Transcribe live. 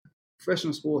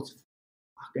professional sports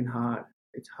fucking hard.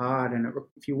 It's hard, and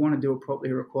if you want to do it properly,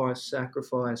 it requires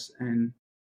sacrifice. And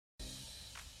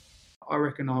I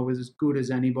reckon I was as good as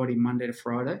anybody Monday to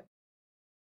Friday.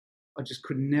 I just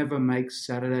could never make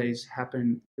Saturdays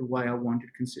happen the way I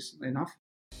wanted consistently enough.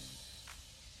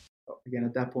 Again,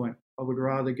 at that point, I would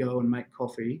rather go and make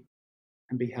coffee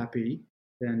and be happy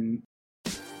than...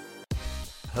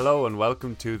 Hello and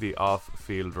welcome to the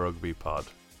Off-Field Rugby Pod.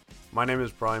 My name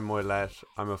is Brian Moylett.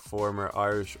 I'm a former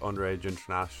Irish underage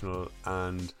international,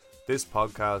 and this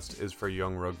podcast is for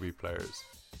young rugby players.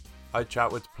 I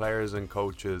chat with players and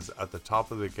coaches at the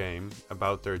top of the game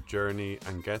about their journey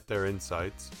and get their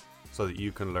insights so that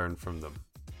you can learn from them.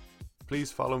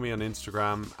 Please follow me on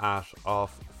Instagram at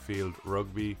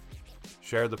OffFieldRugby,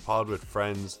 share the pod with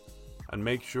friends, and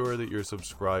make sure that you're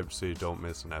subscribed so you don't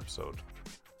miss an episode.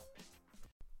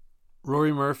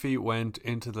 Rory Murphy went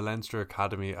into the Leinster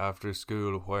Academy after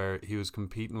school, where he was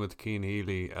competing with Cian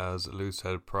Healy as a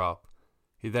loosehead prop.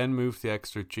 He then moved to the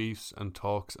Exeter Chiefs and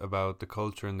talks about the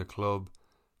culture in the club,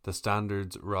 the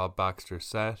standards Rob Baxter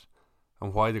set,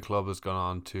 and why the club has gone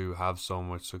on to have so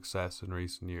much success in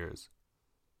recent years.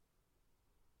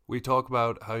 We talk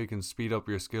about how you can speed up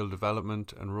your skill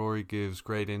development, and Rory gives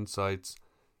great insights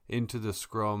into the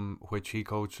Scrum, which he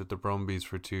coached at the Brumbies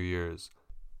for 2 years.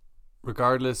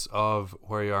 Regardless of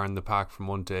where you are in the pack from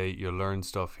 1 to 8, you'll learn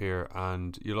stuff here,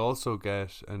 and you'll also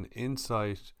get an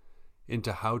insight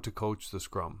into how to coach the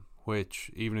Scrum, which,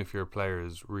 even if you're a player,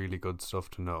 is really good stuff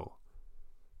to know.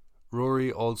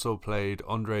 Rory also played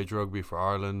underage rugby for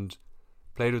Ireland,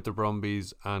 played with the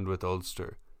Brumbies and with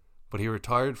Ulster, but he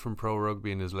retired from pro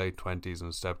rugby in his late 20s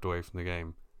and stepped away from the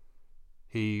game.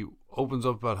 He opens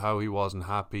up about how he wasn't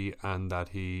happy and that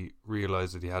he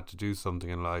realised that he had to do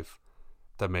something in life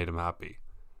that made him happy.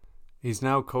 He's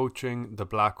now coaching the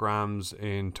Black Rams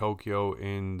in Tokyo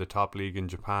in the top league in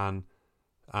Japan,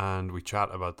 and we chat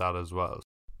about that as well.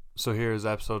 So here's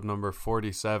episode number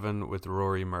 47 with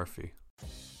Rory Murphy.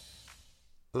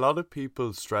 A lot of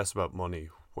people stress about money.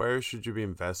 Where should you be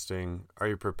investing? Are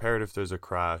you prepared if there's a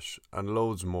crash? And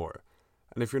loads more.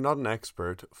 And if you're not an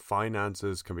expert,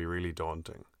 finances can be really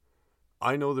daunting.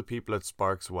 I know the people at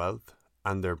Sparks Wealth,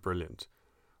 and they're brilliant.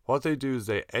 What they do is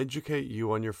they educate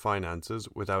you on your finances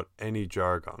without any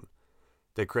jargon.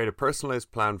 They create a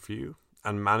personalized plan for you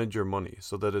and manage your money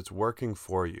so that it's working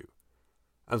for you,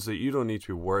 and so that you don't need to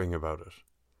be worrying about it.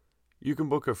 You can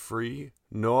book a free,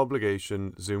 no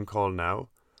obligation Zoom call now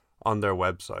on their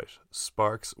website,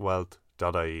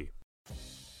 sparkswealth.ie.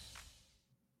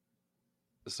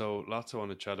 So lots I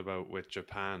want to chat about with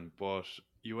Japan, but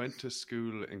you went to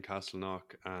school in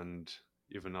Castleknock and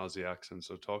you have an Aussie accent,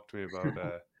 so talk to me about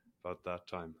that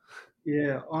time.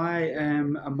 Yeah, I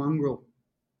am a mongrel.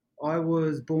 I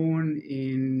was born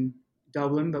in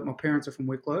Dublin, but my parents are from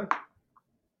Wicklow.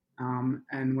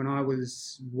 And when I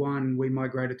was 1, we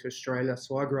migrated to Australia.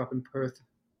 So I grew up in Perth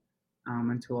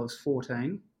until I was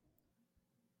 14.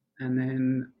 And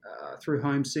then through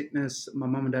homesickness, my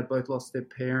mum and dad both lost their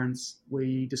parents.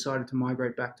 We decided to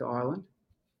migrate back to Ireland.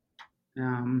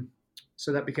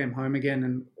 So that became home again,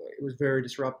 and it was very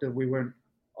disruptive.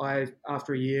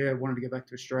 After a year, wanted to go back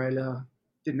to Australia.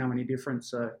 Didn't know any difference.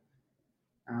 So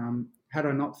had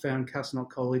I not found Castleknock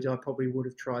College, I probably would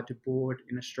have tried to board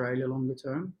in Australia longer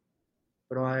term.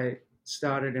 But I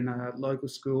started in a local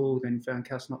school, then found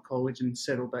Castleknock College and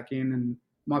settled back in. And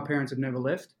my parents have never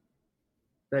left.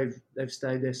 They've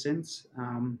stayed there since.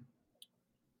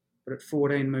 But at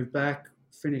 14, moved back,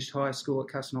 finished high school at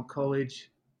Castleknock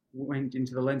College, went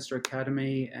into the Leinster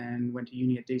Academy and went to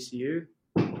uni at DCU.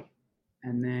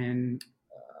 And then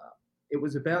it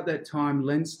was about that time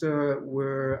Leinster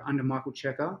were under Michael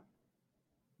Checker.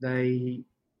 They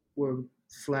were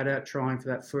flat out trying for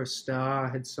that first star,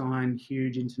 had signed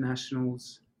huge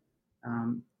internationals.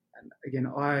 And again,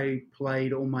 I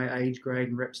played all my age grade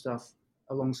and rep stuff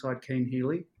alongside Cian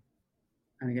Healy.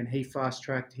 And again, he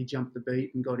fast-tracked, he jumped the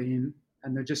beat and got in.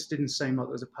 And there just didn't seem like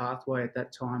there was a pathway at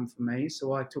that time for me.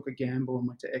 So I took a gamble and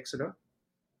went to Exeter.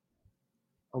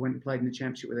 I went and played in the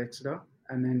championship with Exeter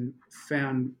and then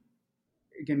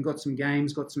got some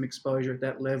games, got some exposure at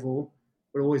that level,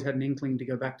 but always had an inkling to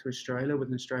go back to Australia with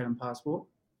an Australian passport.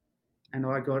 And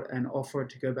I got an offer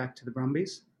to go back to the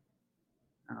Brumbies.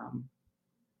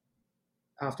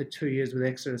 After 2 years with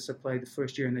Exeter, so played the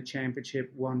first year in the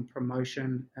championship, won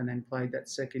promotion, and then played that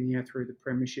second year through the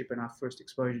premiership and our first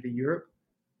exposure to Europe,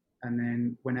 and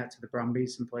then went out to the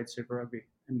Brumbies and played Super Rugby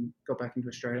and got back into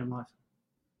Australian life.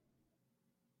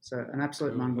 So an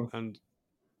absolute mongrel. And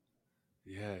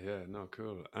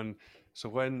cool. And so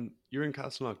when you were in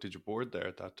Castleknock, did you board there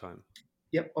at that time?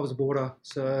 Yep, I was a boarder.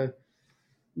 So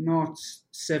not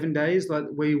 7 days. Like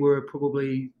we were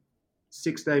probably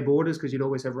 6 day boarders because you'd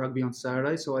always have rugby on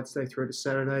Saturday. So I'd stay through to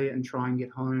Saturday and try and get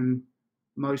home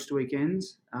most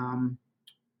weekends.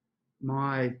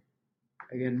 My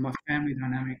my family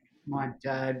dynamic. My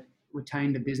dad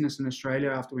retained a business in Australia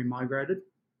after we migrated,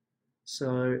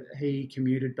 so he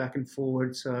commuted back and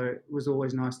forward. So it was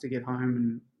always nice to get home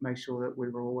and make sure that we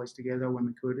were always together when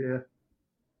we could. Yeah,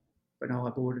 but no, I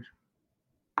boarded.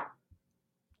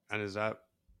 And is that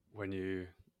when you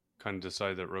kind of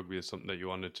decide that rugby is something that you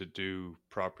wanted to do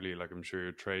properly? Like I'm sure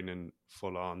you're training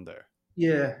full on there.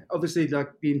 Yeah, obviously,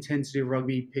 like the intensity of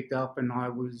rugby picked up, and I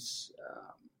was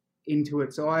into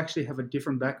it. So I actually have a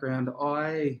different background.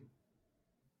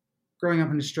 Growing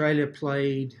up in Australia,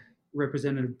 played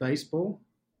representative baseball.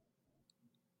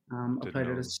 I Didn't played at a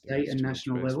know there state was and too much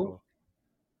national level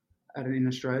baseball. in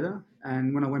Australia.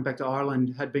 And when I went back to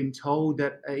Ireland, had been told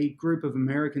that a group of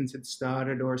Americans had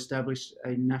started or established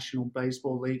a national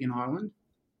baseball league in Ireland,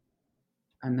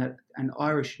 and that an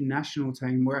Irish national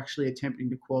team were actually attempting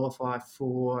to qualify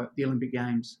for the Olympic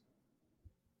Games.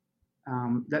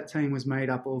 That team was made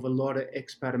up of a lot of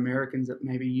expat Americans at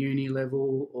maybe uni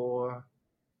level or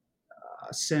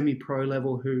semi-pro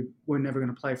level who were never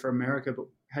going to play for America, but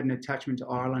had an attachment to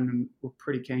Ireland and were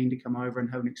pretty keen to come over and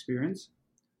have an experience.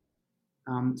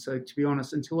 So to be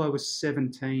honest, until I was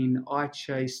 17, I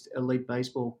chased elite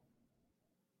baseball,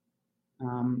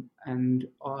 and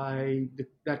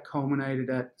that culminated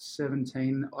at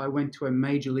 17. I went to a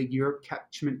Major League Europe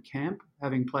catchment camp,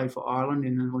 having played for Ireland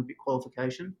in an Olympic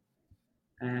qualification,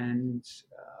 and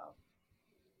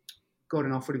got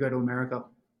an offer to go to America.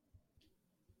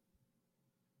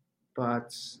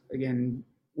 But again,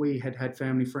 we had had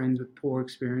family friends with poor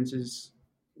experiences.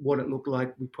 What it looked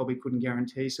like, we probably couldn't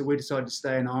guarantee. So we decided to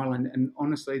stay in Ireland. And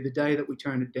honestly, the day that we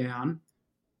turned it down,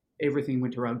 everything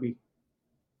went to rugby.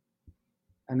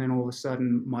 And then all of a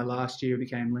sudden, my last year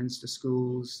became Leinster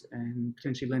schools and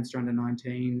potentially Leinster under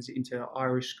 19s into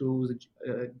Irish schools,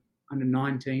 under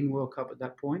 19 World Cup at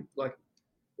that point. Like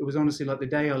it was honestly like the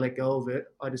day I let go of it,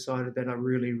 I decided that I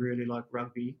really, really like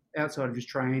rugby outside of just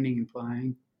training and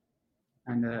playing.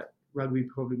 And rugby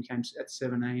probably became at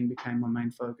 17 became my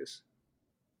main focus.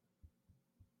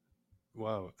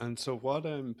 Wow. And so what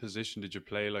position did you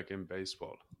play like in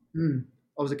baseball? I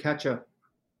was a catcher.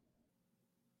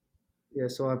 Yeah,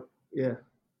 so yeah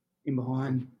in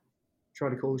behind try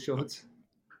to call the shots.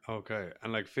 Okay.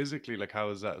 And like physically, like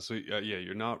how is that? So yeah,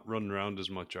 you're not running around as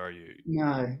much, are you?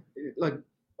 No, like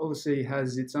obviously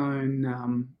has its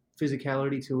own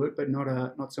physicality to it, but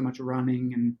not so much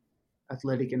running and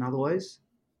athletic in other ways.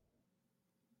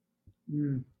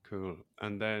 Mm, Cool.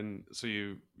 And then, so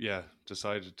you, yeah,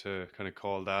 decided to kind of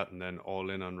call that and then all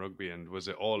in on rugby. And was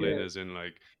it all in yeah, as in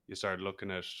like you started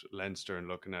looking at Leinster and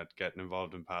looking at getting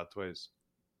involved in pathways?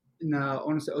 no,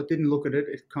 honestly, I didn't look at it.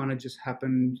 It kind of just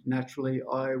happened naturally.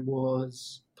 I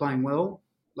was playing well.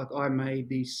 Like I made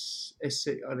this SC.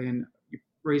 I mean, you're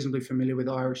reasonably familiar with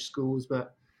Irish schools,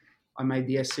 but I made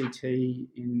the SCT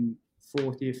in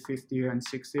fourth year, fifth year, and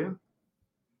sixth year.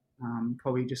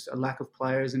 Probably just a lack of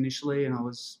players initially, and I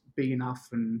was big enough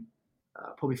and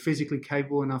probably physically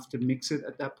capable enough to mix it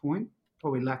at that point.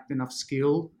 Probably lacked enough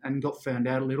skill and got found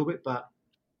out a little bit, but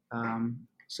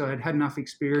so I'd had enough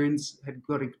experience, had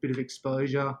got a bit of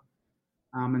exposure,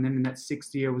 and then in that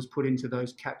sixth year was put into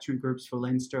those catchment groups for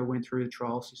Leinster. Went through the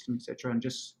trial system, etc., and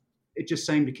just it just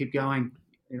seemed to keep going.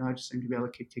 I just seemed to be able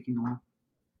to keep ticking along.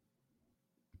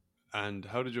 And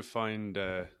how did you find,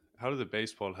 how did the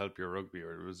baseball help your rugby,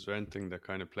 or was there anything that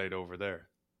kind of played over there?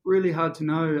 Really hard to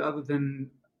know, other than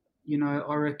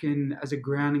I reckon as a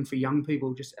grounding for young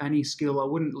people, just any skill. I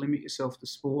wouldn't limit yourself to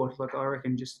sport. Like I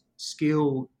reckon, just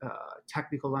skill,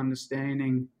 tactical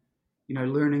understanding.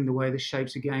 Learning the way the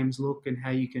shapes of games look and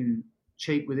how you can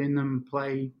cheat within them,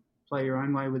 play your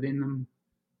own way within them.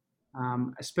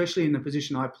 Especially in the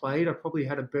position I played, I probably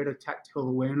had a better tactical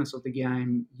awareness of the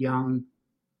game young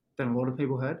than a lot of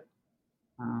people had.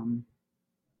 Um,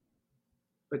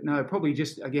 but no, probably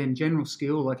just again general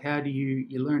skill. Like how do you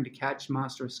learn to catch,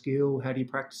 master a skill? How do you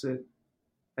practice it?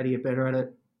 How do you get better at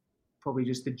it? Probably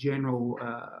just the general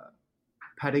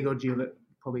pedagogy of it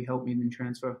probably helped me in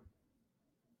transfer.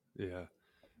 Yeah.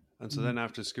 And so Mm. then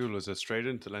after school, was it straight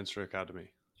into Leinster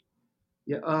Academy?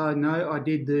 Yeah, no, I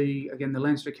did the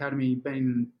Leinster Academy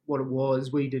being what it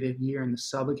was. We did a year in the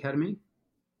sub academy,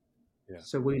 Yeah.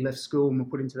 so we left school and were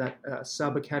put into that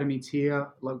sub academy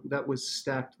tier. Like that was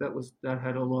stacked. That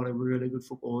had a lot of really good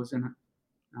footballers in it.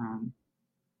 Um,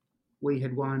 we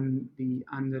had won the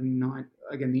under nine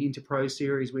again the Inter Pro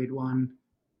series. We had won.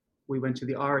 We went to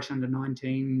the Irish under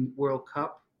 19 World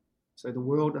Cup So the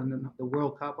World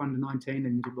Cup under 19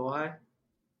 in Dubai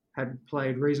had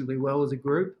played reasonably well as a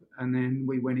group, and then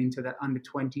we went into that under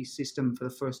 20 system for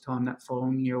the first time that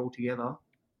following year altogether,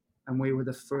 and we were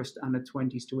the first under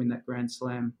 20s to win that Grand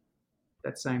Slam,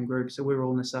 that same group. So we were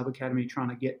all in the sub academy trying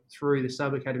to get through the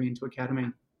sub academy into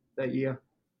academy that year.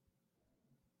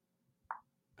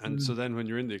 And so then when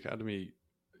you're in the academy,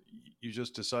 you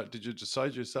just decide, did you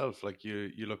decide yourself, like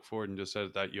you look forward and just said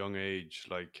at that young age,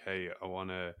 like, hey, I want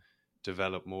to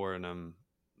develop more and I'm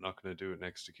not going to do it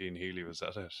next to Cian Healy? Was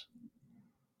that it?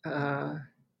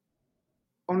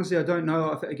 Honestly, I don't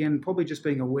know. Again, probably just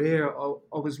being aware. I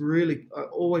always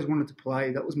wanted to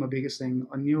play. That was my biggest thing.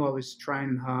 I knew I was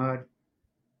training hard,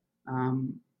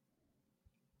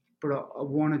 but I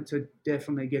wanted to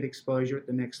definitely get exposure at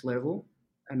the next level.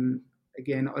 And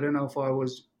again, I don't know if I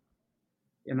was,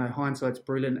 hindsight's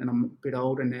brilliant and I'm a bit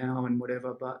older now and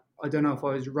whatever, but I don't know if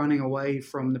I was running away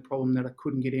from the problem that I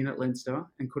couldn't get in at Leinster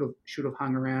and should have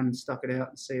hung around and stuck it out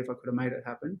and see if I could have made it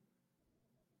happen,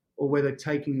 or whether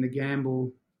taking the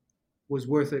gamble was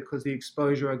worth it because the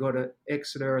exposure I got at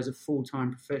Exeter as a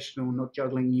full-time professional, not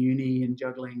juggling uni and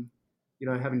juggling,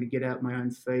 having to get out my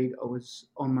own feet. I was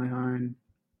on my own.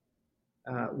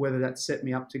 Whether that set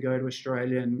me up to go to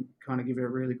Australia and kind of give it a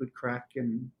really good crack,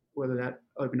 and whether that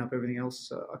opened up everything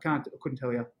else, I couldn't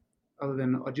tell you. Other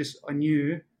than I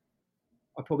knew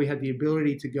I probably had the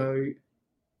ability to go.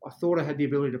 I thought I had the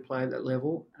ability to play at that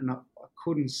level, and I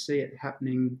couldn't see it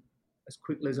happening as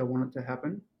quickly as I wanted to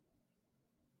happen.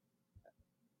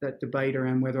 That debate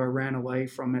around whether I ran away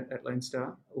from it at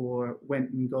Leinster or went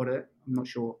and got it, I'm not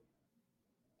sure.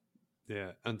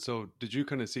 Yeah, and so did you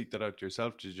kind of seek that out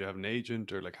yourself? Did you have an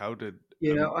agent, or like how did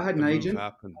I had an agent.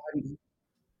 Happen?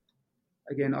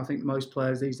 Again, I think most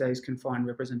players these days can find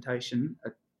representation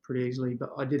pretty easily, but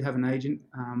I did have an agent,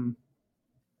 and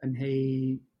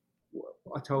I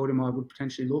told him I would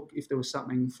potentially look if there was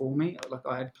something for me. Like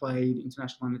I had played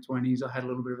international under 20s, I had a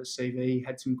little bit of a CV,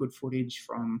 had some good footage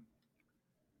from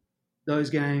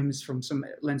those games, from some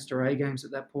Leinster A games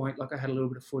at that point. Like I had a little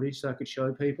bit of footage so I could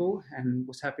show people, and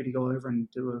was happy to go over and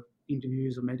do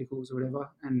interviews or medicals or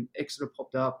whatever. And Exeter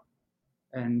popped up,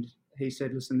 and he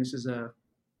said, "Listen,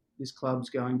 this club's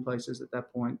going places." At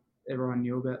that point, everyone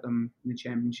knew about them in the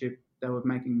championship. They were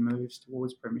making moves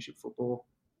towards premiership football,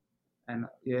 and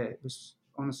it was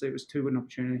too good an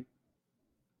opportunity.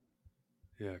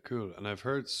 Yeah, cool. And I've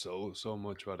heard so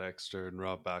much about Exeter and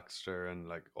Rob Baxter and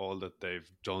like all that they've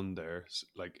done there,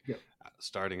 like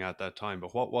starting at that time.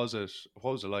 But what was it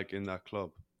like in that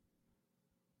club?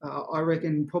 I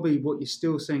reckon probably what you're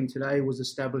still seeing today was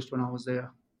established when I was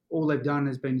there. All they've done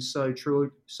has been so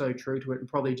true to it, and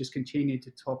probably just continued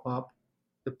to top up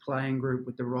the playing group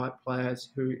with the right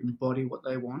players who embody what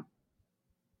they want.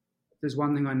 If there's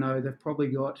one thing I know,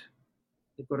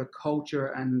 they've got a culture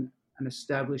and an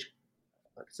established.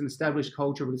 It's an established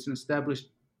culture, but it's an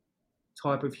established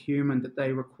type of human that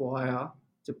they require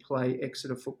to play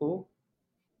Exeter football.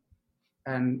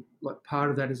 And like part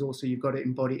of that is also you've got to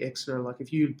embody Exeter. Like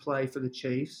if you play for the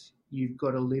Chiefs, you've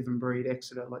got to live and breathe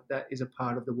Exeter. Like that is a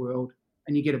part of the world,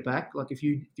 and you get it back. Like if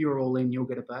you're all in, you'll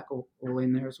get it back, or all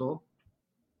in there as well.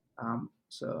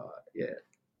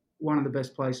 One of the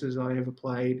best places I ever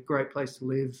played. Great place to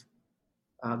live.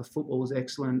 The football was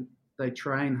excellent. They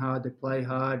train hard, they play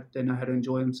hard, they know how to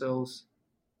enjoy themselves.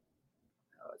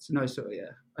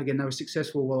 Again, they were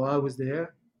successful while I was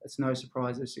there. It's no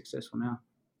surprise they're successful now.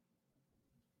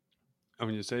 I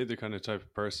mean, you say the kind of type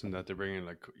of person that they bring in,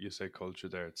 like you say, culture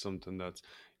there. It's something that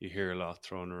you hear a lot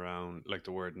thrown around, like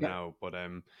the word now. But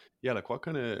like what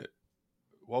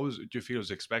do you feel was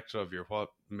expected of you? What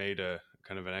made a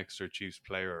kind of an Exeter Chiefs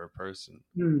player or person?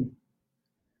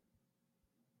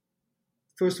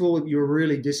 First of all, you're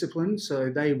really disciplined.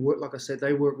 So they work, like I said,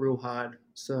 they work real hard.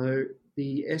 So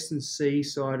the S&C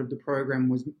side of the program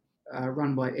was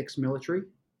run by ex-military.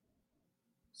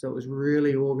 So it was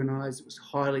really organised. It was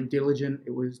highly diligent.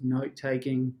 It was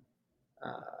note-taking.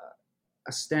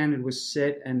 A standard was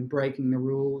set, and breaking the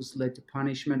rules led to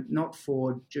punishment, not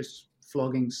for just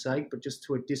flogging's sake, but just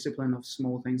to a discipline of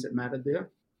small things that mattered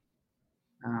there.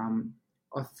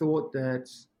 I thought that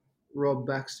Rob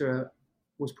Baxter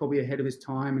was probably ahead of his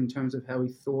time in terms of how he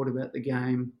thought about the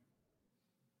game,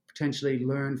 potentially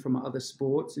learned from other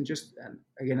sports. And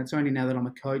again, it's only now that I'm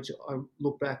a coach, I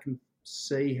look back and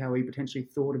see how he potentially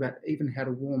thought about even how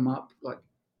to warm up. Like,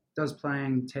 does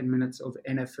playing 10 minutes of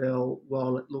NFL,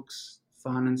 while it looks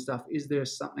fun and stuff, is there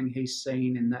something he's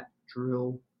seen in that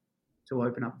drill to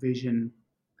open up vision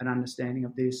and understanding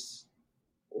of this?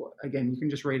 Or again, you can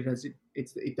just read it as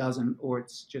it doesn't, or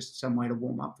it's just some way to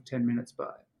warm up for 10 minutes.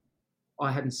 But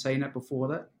I hadn't seen it before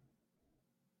that.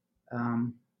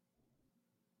 Um,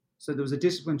 so there was a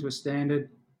discipline to a standard.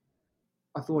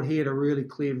 I thought he had a really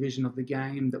clear vision of the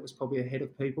game that was probably ahead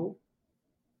of people.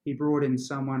 He brought in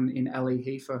someone in Ali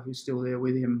Heifer, who's still there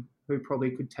with him, who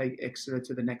probably could take Exeter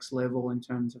to the next level in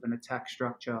terms of an attack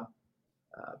structure,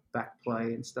 back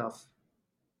play and stuff.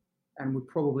 And we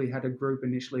probably had a group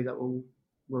initially that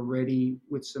were ready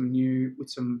with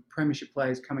some premiership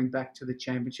players coming back to the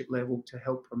championship level to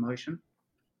help promotion.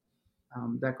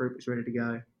 That group was ready to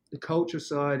go. The culture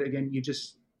side, again, you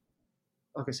just,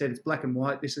 like I said, it's black and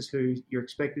white. This is who you're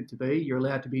expected to be. You're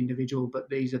allowed to be individual, but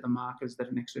these are the markers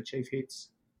that an Exeter chief hits.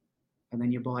 And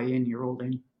then you buy in, you're all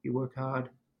in, you work hard.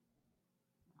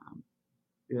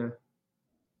 Yeah,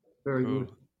 very Cool. good.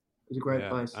 It was a great Yeah.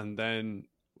 place. And then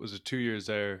was it 2 years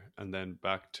there and then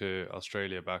back to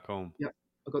Australia, back home? Yep.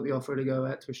 I got the offer to go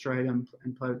out to Australia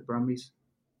and play with the Brumbies.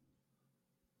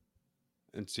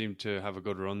 And seemed to have a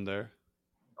good run there.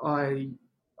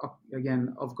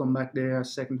 I've gone back there a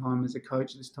second time as a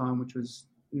coach this time, which was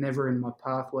never in my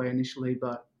pathway initially,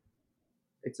 but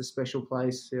it's a special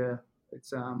place. Yeah,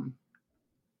 it's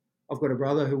I've got a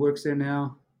brother who works there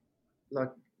now.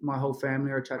 Like my whole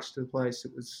family are attached to the place.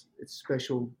 It's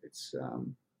special. It's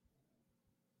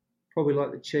probably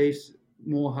like the Chiefs,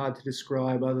 more hard to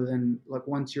describe other than like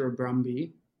once you're a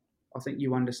Brumby, I think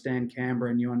you understand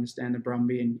Canberra and you understand the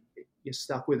Brumby and you're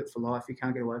stuck with it for life. You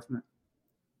can't get away from it.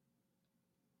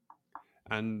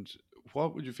 And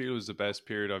what would you feel was the best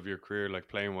period of your career, like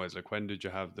playing wise? Like when did you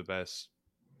have the best?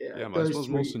 Yeah, I suppose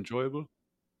most enjoyable.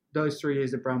 Those 3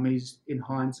 years at Brumbies, in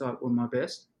hindsight, were my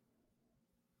best.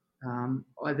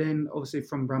 I then, obviously,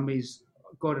 from Brumbies,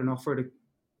 got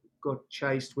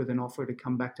chased with an offer to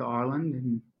come back to Ireland,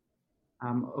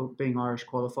 and being Irish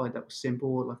qualified, that was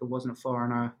simple. Like it wasn't a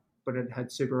foreigner, but it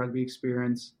had Super Rugby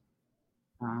experience.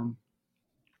 It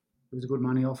was a good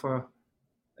money offer.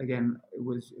 Again, it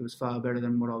was far better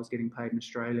than what I was getting paid in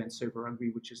Australia and Super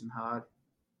Rugby, which isn't hard.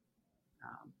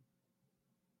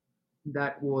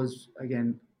 That was,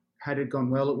 again, had it gone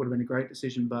well, it would have been a great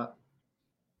decision, but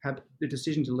the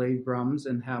decision to leave Brums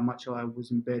and how much I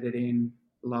was embedded in,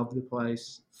 loved the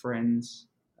place, friends,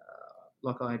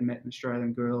 like I had met an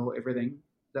Australian girl, everything.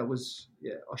 That was,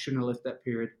 yeah, I shouldn't have left that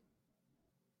period.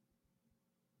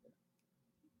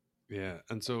 Yeah,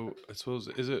 and so I suppose,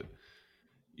 is it,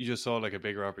 you just saw like a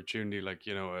bigger opportunity, like,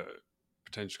 you know, a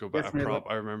potential to go back a Definitely. prop?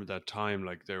 I remember that time,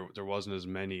 like there wasn't as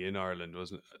many in Ireland,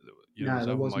 wasn't, you know, No, was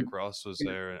there that when wasn't. Mike Ross was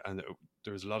there, and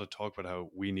there was a lot of talk about how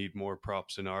we need more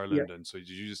props in Yeah, Ireland, and so did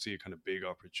you just see a kind of big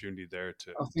opportunity there I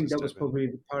to think that was step in? probably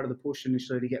part of the push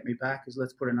initially to get me back is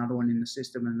let's put another one in the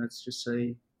system and let's just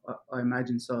see. I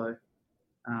imagine so.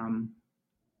 Um,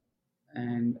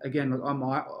 and again, look,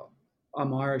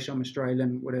 I'm Irish, I'm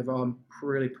Australian, whatever. I'm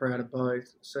really proud of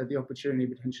both. So the opportunity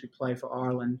to potentially play for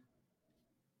Ireland,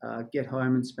 get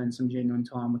home and spend some genuine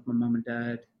time with my mum and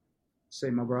dad, see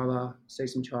my brother, see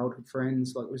some childhood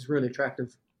friends, like it was really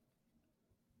attractive.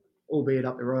 Albeit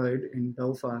up the road in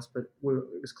Belfast, but it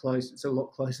was close. It's a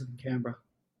lot closer than Canberra.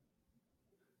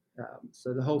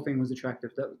 So the whole thing was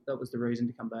attractive. That was the reason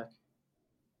to come back.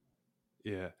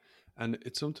 Yeah, and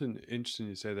it's something interesting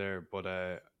you say there, but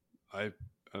I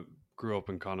grew up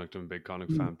in Connacht, I'm a big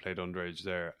Connacht Mm. fan, played underage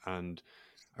there, and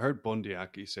I heard Bundy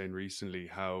Aki saying recently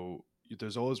how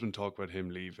there's always been talk about him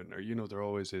leaving, or, you know, there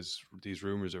always is these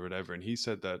rumors or whatever, and he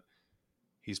said that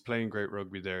he's playing great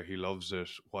rugby there, he loves it,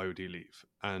 why would he leave?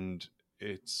 And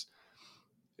it's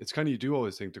kind of, you do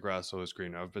always think the grass is always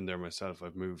greener. I've been there myself,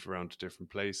 I've moved around to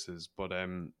different places, but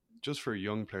just for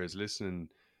young players listening,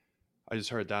 I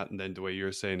just heard that, and then the way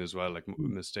you're saying as well, like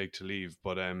mistake to leave.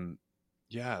 But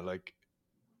yeah, like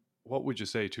what would you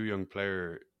say to a young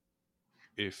player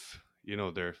if, you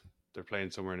know, they're playing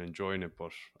somewhere and enjoying it,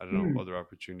 but I don't know, Mm. other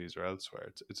opportunities are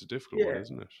elsewhere? It's a difficult one, Yeah,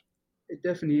 isn't it? it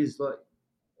definitely is. Like,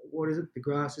 what is it? The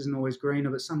grass isn't always greener,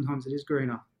 but sometimes it is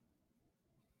greener.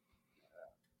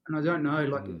 And I don't know.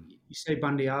 Like Mm. you say,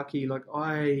 Bundy Aki. Like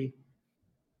I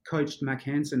coached Mac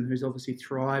Hansen, who's obviously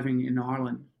thriving in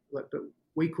Ireland. Like, but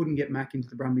we couldn't get Mac into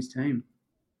the Brumbies team.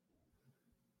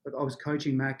 Like I was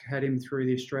coaching Mac, had him through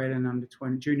the Australian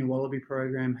under-20 junior Wallaby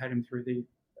program, had him through the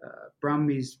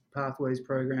Brumbies Pathways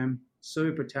program.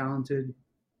 Super talented.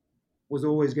 Was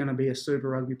always going to be a Super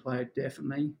Rugby player,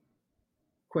 definitely.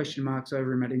 Question marks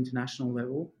over him at international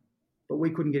level, but we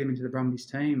couldn't get him into the Brumbies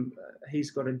team.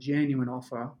 He's got a genuine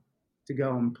offer to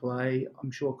go and play.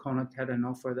 I'm sure Connacht had an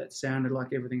offer that sounded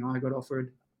like everything I got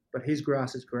offered, but his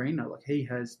grass is greener. Like he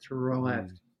has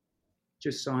thrived. Mm.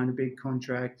 Just signed a big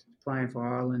contract, playing for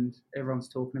Ireland. Everyone's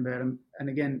talking about him. And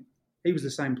again, he was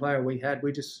the same player we had.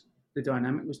 The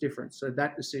dynamic was different. So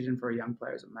that decision for a young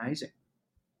player is amazing.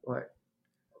 Like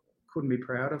couldn't be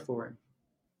prouder for him.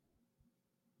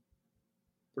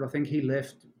 But I think he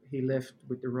left. He left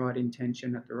with the right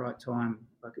intention at the right time.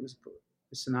 Like it was,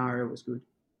 the scenario was good.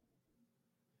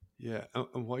 Yeah,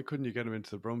 and why couldn't you get him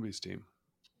into the Brumbies team?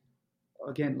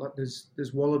 Again, like there's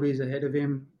Wallabies ahead of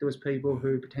him. There was people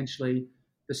who potentially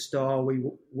the style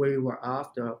we were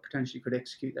after potentially could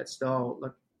execute that style.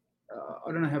 Like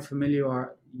I don't know how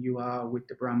familiar you are with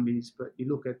the Brumbies, but you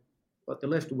look at like the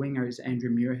left winger is Andrew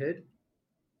Muirhead.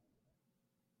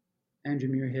 Andrew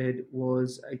Muirhead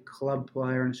was a club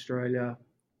player in Australia,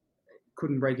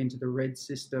 couldn't break into the red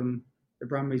system. The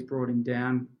Brumbies brought him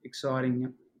down,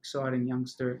 exciting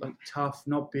youngster, like tough,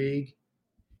 not big,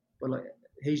 but like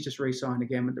he's just re-signed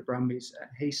again with the Brumbies.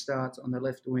 He starts on the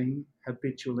left wing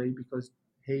habitually because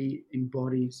he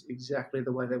embodies exactly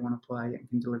the way they want to play and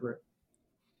can deliver it.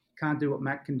 Can't do what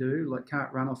Matt can do, like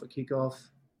can't run off a kickoff,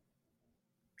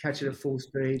 catch it at full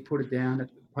speed, put it down.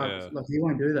 Yeah, Like he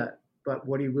won't do that. But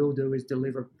what he will do is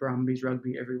deliver Brumbies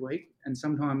rugby every week. And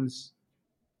sometimes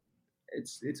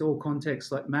it's all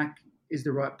context. Like Mac is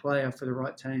the right player for the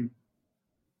right team,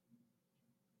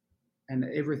 and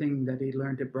everything that he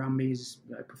learned at Brumbies,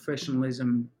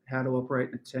 professionalism, how to operate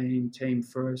in a team, team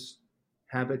first,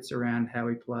 habits around how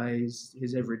he plays,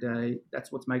 his everyday.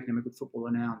 That's what's making him a good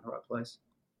footballer now in the right place.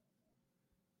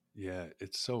 yeah,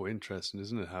 it's so interesting,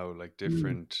 isn't it? How like Mm.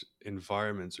 different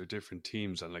environments or different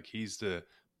teams, and like he's the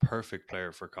perfect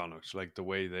player for Connacht, like the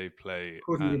way they play,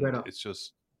 Couldn't be and better. it's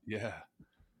just yeah,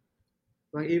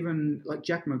 Like even like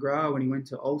Jack McGrath when he went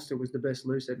to Ulster was the best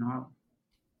loosehead in Ireland.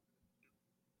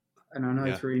 And I know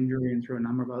yeah, through injury and through a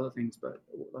number of other things, but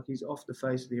like he's off the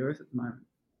face of the earth at the moment.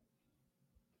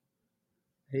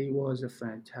 He was a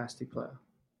fantastic player.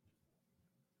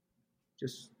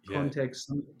 Just yeah,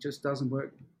 context just doesn't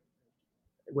work.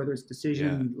 Whether it's yeah,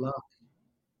 decision, luck,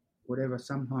 whatever,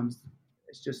 sometimes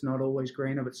it's just not always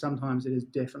greener, but sometimes it is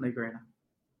definitely greener.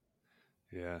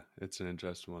 yeah. It's an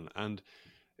interesting one, and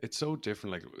it's so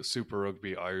different. Like Super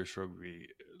Rugby, Irish Rugby,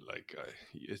 like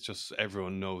it's just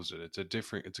everyone knows it.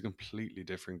 It's a completely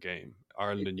different game.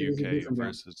 Ireland and It is a UK different game.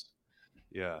 versus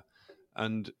yeah.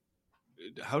 And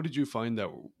how did you find that?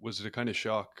 Was it a kind of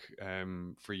shock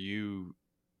for you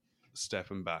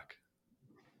stepping back?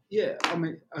 Yeah, I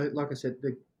mean, like I said,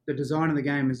 the design of the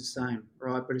game is the same,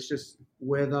 right? But it's just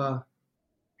whether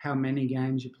how many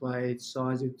games you play,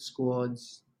 size of the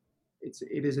squads.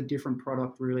 It is a different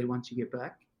product really once you get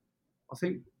back. I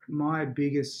think my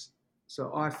biggest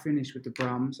so I finished with the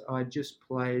Brums. I just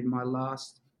played my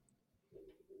last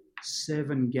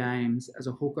 7 games as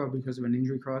a hooker because of an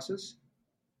injury crisis.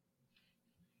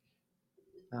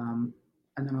 Um,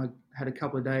 and then I had a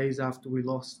couple of days after we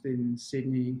lost in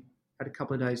Sydney, had a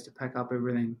couple of days to pack up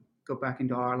everything, got back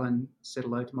into Ireland, said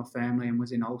hello to my family, and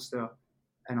was in Ulster.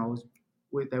 And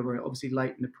they were obviously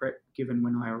late in the prep given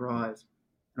when I arrived.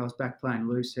 And I was back playing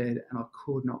loosehead, and I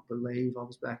could not believe I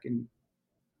was back in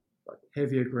like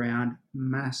heavier ground,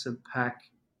 massive pack.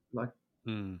 Like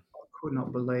Hmm. I could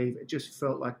not believe it. Just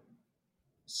felt like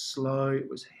slow. It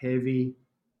was heavy.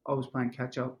 I was playing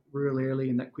catch up real early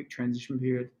in that quick transition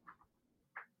period.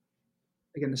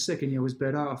 Again, the second year was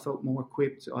better. I felt more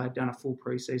equipped. I had done a full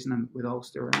preseason with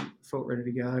Ulster and felt ready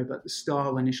to go. But the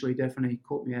style initially definitely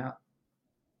caught me out.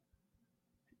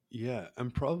 Yeah,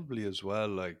 and probably as well,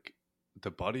 like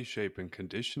the body shape and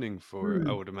conditioning for,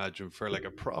 I Mm. would imagine, for like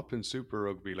a prop in Super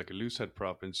Rugby, like a loosehead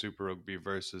prop in Super Rugby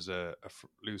versus a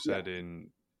Yeah, loosehead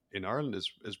in Ireland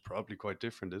is probably quite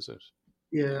different, is it?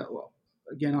 yeah. Well,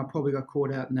 again, I probably got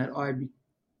caught out in that.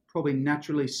 Probably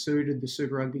naturally suited the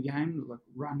Super Rugby game. Like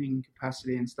running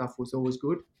capacity and stuff was always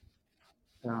good.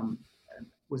 Um, and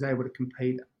was able to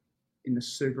compete in the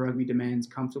Super Rugby demands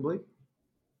comfortably.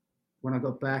 When I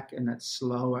got back and that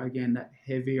slower again, that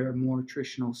heavier, more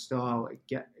attritional style,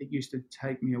 it used to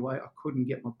take me away. I couldn't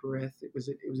get my breath. It was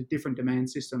a different demand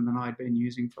system than I'd been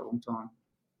using for a long time.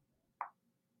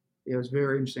 Yeah, it was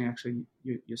very interesting actually.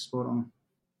 You're spot on.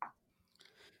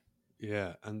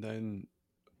 Yeah, and then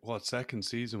what second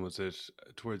season was it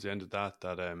towards the end of that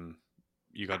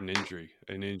you got an injury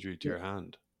to Yeah. your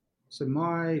hand? So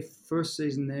my first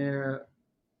season there,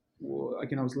 well,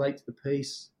 again, I was late to the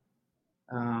piece.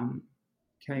 Um,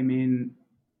 Came in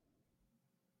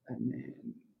and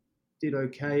then did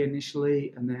okay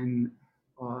initially, and then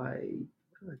what did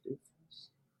I do?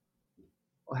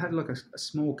 I had like a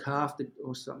small calf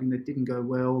or something that didn't go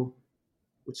well,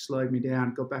 which slowed me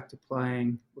down. Got back to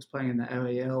playing, was playing in the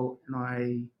AAL, and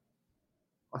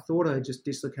I thought I just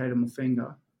dislocated my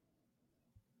finger,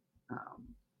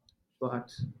 um,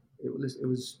 but it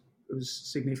was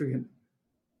significant.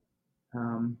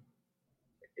 Um,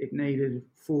 it needed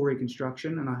full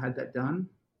reconstruction, and I had that done.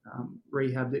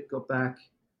 rehabbed it, got back,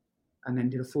 and then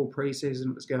did a full preseason.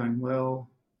 It was going well,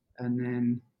 and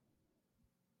then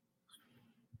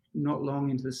not long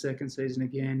into the second season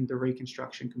again, the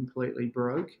reconstruction completely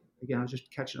broke. Again, I was just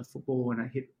catching a football and I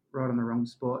hit right on the wrong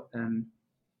spot, and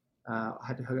I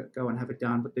had to go and have it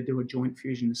done. But they do a joint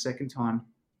fusion the second time,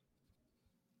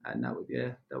 and that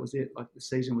was it. Like the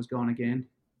season was gone again.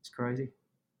 It's crazy.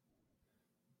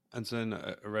 And so then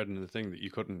I read in the thing that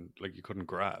you couldn't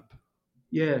grab.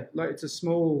 Yeah, like it's a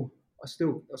small. I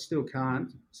still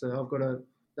can't. So I've got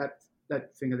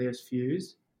that finger there is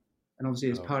fused, and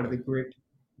obviously as part of Okay. the grip,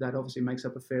 that obviously makes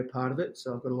up a fair part of it.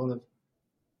 So I've got a lot of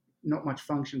not much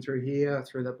function through here,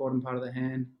 through that bottom part of the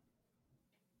hand.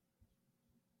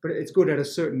 But it's good at a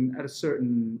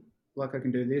certain like I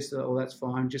can do this, oh that's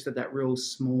fine. Just at that real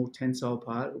small tensile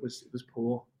part, it was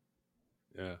poor.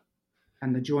 Yeah.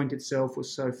 And the joint itself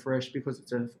was so fresh because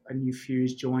it's a new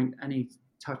fused joint. Any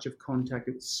touch of contact,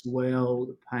 it would swell.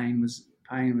 The pain was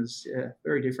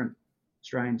very different,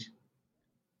 strange.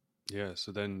 Yeah.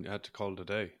 So then you had to call it a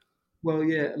day. Well,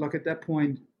 yeah, like at that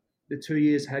point, the 2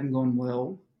 years hadn't gone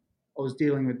well. I was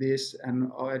dealing with this,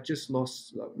 and I had just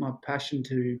lost like, my passion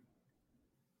to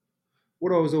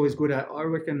what I was always good at. I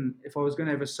reckon if I was going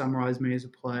to ever summarize me as a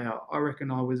player, I reckon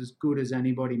I was as good as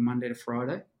anybody Monday to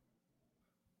Friday.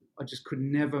 I just could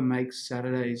never make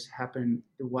Saturdays happen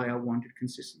the way I wanted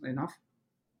consistently enough.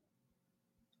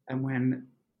 And when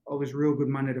I was real good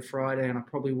Monday to Friday and I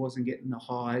probably wasn't getting the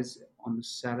highs on the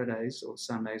Saturdays or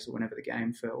Sundays or whenever the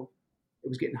game fell, it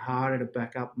was getting harder to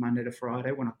back up Monday to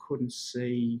Friday when I couldn't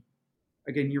see.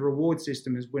 Again, your reward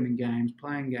system is winning games,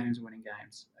 playing games, winning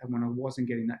games. And when I wasn't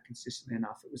getting that consistently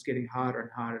enough, it was getting harder and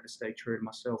harder to stay true to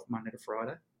myself Monday to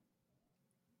Friday.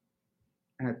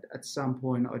 And at some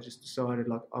point, I just decided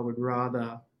like I would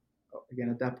rather, again,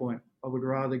 at that point, I would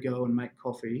rather go and make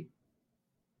coffee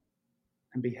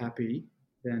and be happy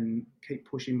than keep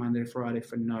pushing Monday to Friday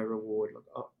for no reward.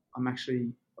 Like I'm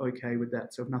actually okay with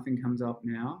that. So if nothing comes up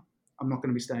now, I'm not going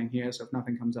to be staying here. So if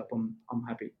nothing comes up, I'm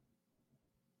happy.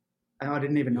 And I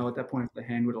didn't even Yeah. know at that point if the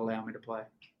hand would allow me to play.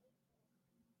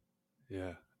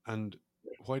 Yeah. And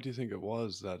why do you think it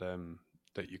was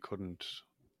that you couldn't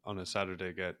on a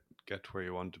Saturday get to where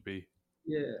you want to be?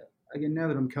 Yeah. Again, now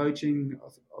that I'm coaching,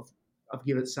 I've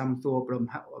given it some thought, but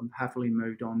I'm happily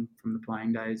moved on from the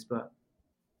playing days. But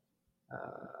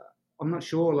I'm not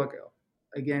sure. Like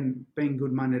again, being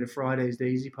good Monday to Friday is the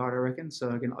easy part, I reckon.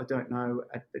 So again, I don't know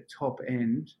at the top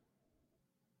end.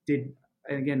 Did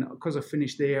and again because I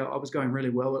finished there, I was going really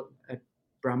well at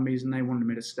Brumbies, and they wanted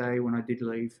me to stay when I did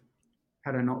leave.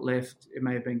 Had I not left, it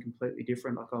may have been completely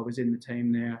different. Like I was in the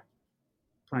team there,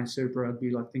 playing Super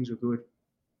Rugby, like things were good.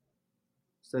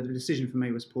 So the decision for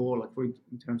me was poor. Like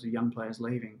in terms of young players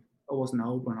leaving, I wasn't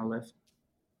old when I left.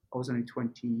 I was only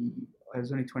 20. I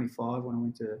was only 25 when I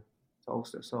went to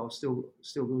Ulster, so I was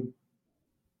still good.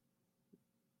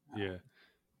 Yeah.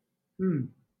 Hmm.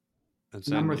 And A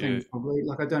number then of things probably.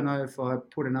 Like I don't know if I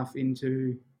put enough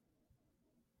into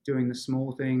doing the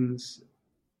small things,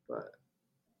 but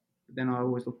then I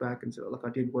always look back and say, like I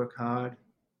did work hard,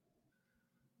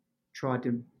 tried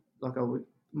to like I would.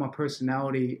 My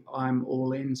personality, I'm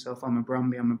all in. So if I'm a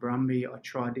Brumby, I'm a Brumby. I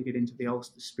tried to get into the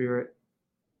Ulster spirit.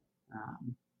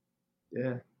 Um,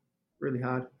 yeah, really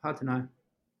hard to know.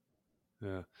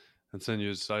 yeah. And then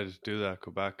you decided to do that,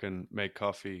 go back and make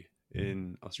coffee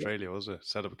in Australia, was it?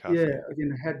 Set up a Yeah, cafe.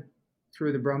 again, I had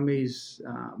through the Brumbies.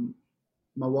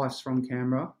 My wife's from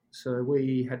Canberra, so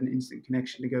we had an instant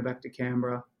connection to go back to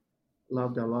Canberra.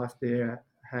 Loved our life there.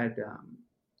 Had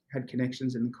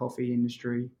connections in the coffee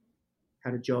industry.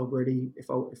 Had a job ready.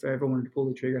 If I ever wanted to pull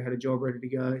the trigger, I had a job ready to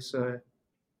go. So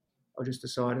I just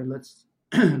decided let's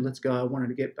go. I wanted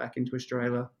to get back into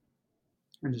Australia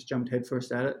and just jumped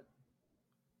headfirst at it.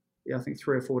 Yeah, I think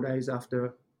 3 or 4 days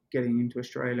after getting into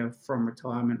Australia from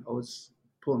retirement, I was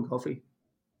pulling coffee.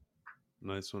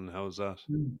 Nice one. How was that?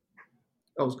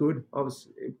 I was good.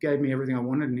 It gave me everything I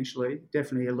wanted initially.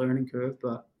 Definitely a learning curve,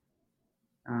 but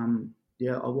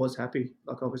yeah, I was happy.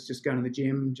 Like I was just going to the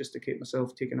gym just to keep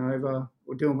myself ticking over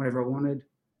or doing whatever I wanted.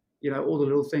 You know, all the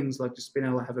little things like just being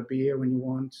able to have a beer when you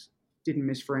want. Didn't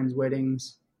miss friends'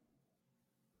 weddings.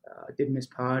 Didn't miss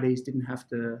parties. Didn't have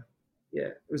to. Yeah,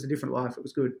 it was a different life. It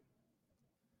was good.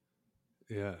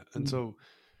 Yeah. And so,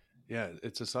 yeah,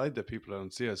 it's a side that people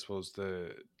don't see, I suppose.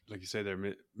 Like you say,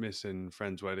 they're missing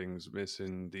friends' weddings,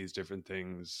 missing these different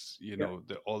things, Yeah,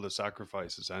 all the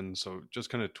sacrifices. And so just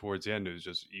kind of towards the end, it was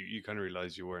just, you kind of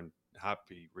realize you weren't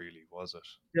happy, really, was it?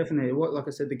 definitely. What like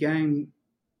I said, the game.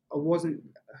 I wasn't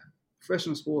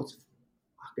professional sports.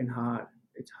 Fucking hard.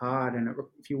 It's hard, and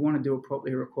if you want to do it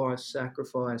properly, it requires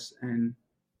sacrifice and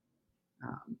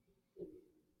Um,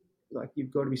 like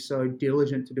you've got to be so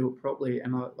diligent to do it properly.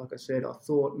 And like I said, I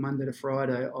thought Monday to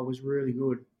Friday I was really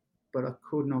good, but I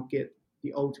could not get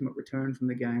the ultimate return from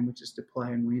the game, which is to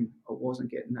play and win. I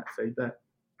wasn't getting that feedback.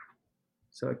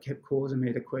 So it kept causing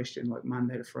me to question, like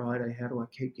Monday to Friday, how do I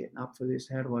keep getting up for this?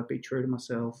 How do I be true to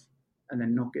myself and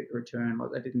then not get the return?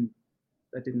 Like that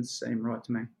didn't seem right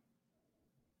to me.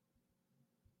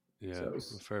 Yeah,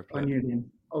 So fair I play. knew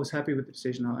then. I was happy with the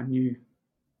decision. I knew.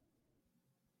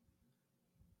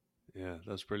 Yeah,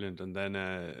 that's brilliant. And then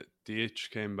the itch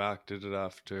came back, did it,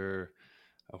 after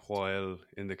a while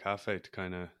in the cafe to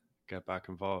kind of get back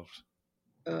involved?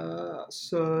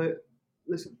 So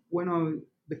listen,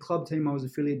 the club team I was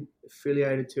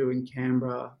affiliated to in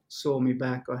Canberra saw me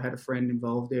back. I had a friend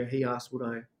involved there. He asked would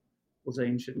I was I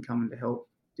interested in coming to help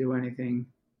do anything.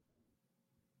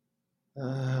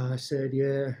 I said,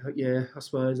 yeah, I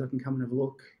suppose I can come and have a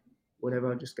look.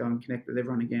 Whatever, just go and connect with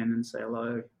everyone again and say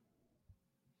hello.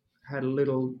 Had a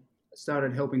little,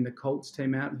 started helping the Colts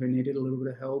team out who needed a little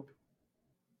bit of help.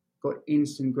 Got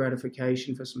instant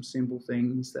gratification for some simple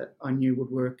things that I knew would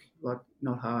work, like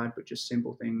not hard, but just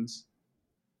simple things.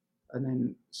 And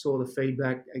then saw the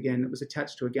feedback again. It was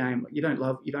attached to a game. You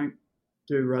don't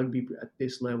do rugby at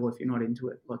this level if you're not into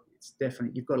it. Like it's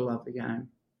definitely, you've got to love the game.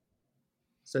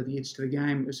 So the itch to the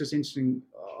game, it was just interesting.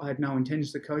 I had no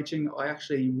intentions of coaching. I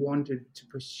actually wanted to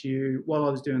pursue, while I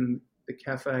was doing the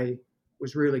cafe,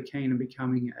 was really keen on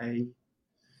becoming a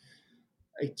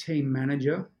team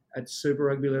manager at Super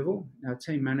Rugby level. Now,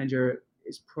 team manager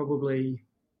is probably,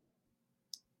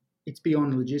 it's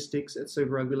beyond logistics at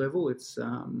Super Rugby level. It's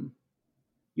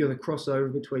you're the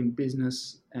crossover between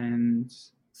business and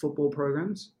football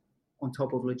programs, on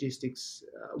top of logistics,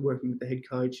 working with the head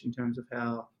coach in terms of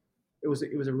how it was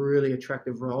a really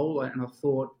attractive role. And I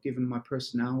thought, given my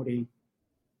personality,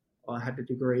 I had a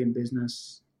degree in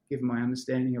business, given my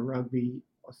understanding of rugby,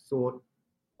 I thought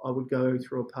I would go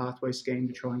through a pathway scheme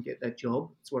to try and get that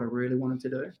job. It's what I really wanted to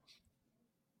do.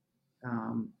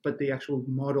 But the actual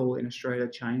model in Australia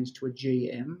changed to a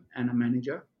GM and a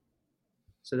manager.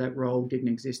 So that role didn't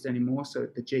exist anymore. So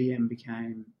the GM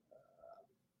became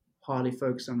highly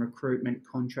focused on recruitment,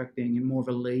 contracting, and more of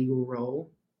a legal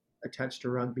role attached to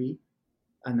rugby.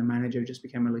 And the manager just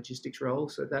became a logistics role.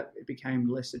 So that it became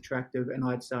less attractive, and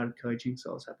I'd started coaching,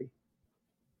 so I was happy.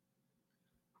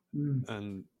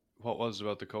 And what was it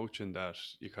about the coaching that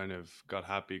you kind of got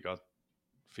happy, got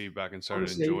feedback, and started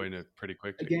Honestly, enjoying it pretty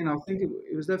quickly? again, I think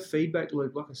it was that feedback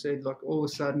loop. Like I said, like all of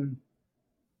a sudden,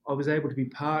 I was able to be a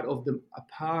part of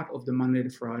the Monday to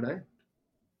Friday.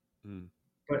 Mm.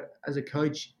 But as a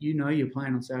coach, you're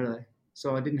playing on Saturday,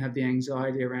 so I didn't have the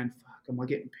anxiety around, fuck, am I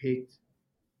getting picked?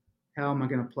 How am I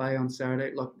going to play on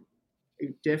Saturday? Like,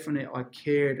 it definitely, I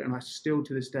cared, and I still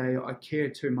to this day, I care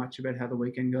too much about how the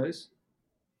weekend goes.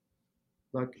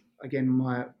 Like again,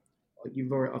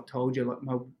 I've told you, like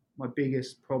my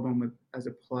biggest problem with as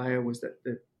a player was that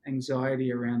the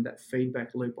anxiety around that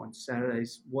feedback loop on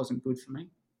Saturdays wasn't good for me.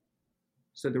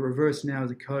 So the reverse now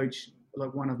as a coach,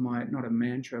 like one of my, not a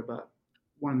mantra, but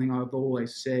one thing I've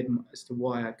always said as to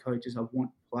why I coach is I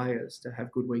want players to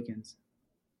have good weekends.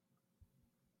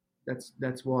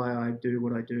 That's why I do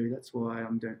what I do. That's why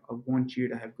I'm doing. I want you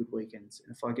to have good weekends,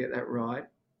 and if I get that right,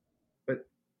 but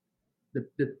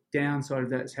the downside of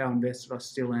that is how invested I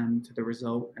still am to the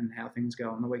result and how things go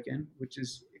on the weekend, which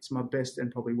is it's my best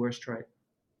and probably worst trait.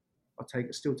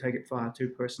 Still take it far too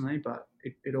personally, but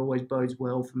it always bodes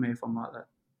well for me if I'm like that.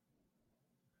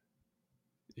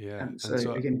 Yeah, And so and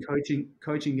so again,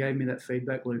 coaching gave me that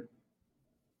feedback loop.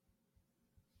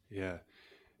 yeah,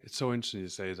 it's so interesting to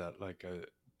say that. Like,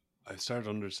 I started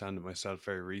understanding myself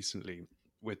very recently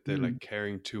with the Mm, like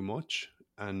caring too much,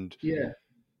 and yeah,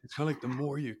 it's kind of like the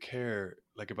more you care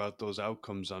like about those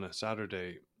outcomes on a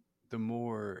Saturday, the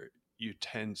more you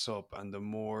tense up, and the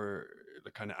more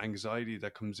the kind of anxiety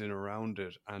that comes in around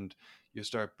it, and you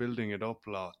start building it up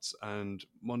lots. And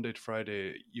Monday to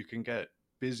Friday, you can get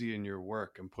busy in your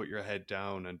work and put your head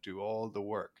down and do all the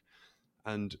work.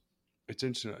 And it's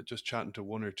interesting, just chatting to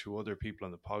one or two other people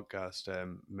on the podcast,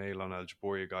 Mail Al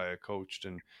Jaboria guy I coached,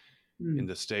 and in mm,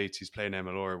 the States, he's playing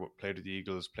MLR, played at the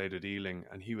Eagles, played at Ealing,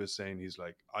 and he was saying, he's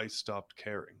like, I stopped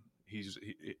caring. He's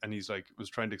like, was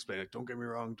trying to explain, like, don't get me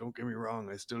wrong,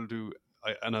 I still do.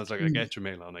 And I was like, I mm, get you,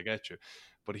 Malon, I get you.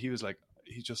 But he was like,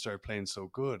 he just started playing so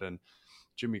good. And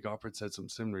Jimmy Goppert said something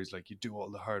similar. He's like, you do all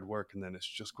the hard work, and then it's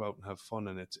just go out and have fun.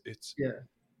 And yeah,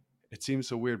 it seems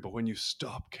so weird, but when you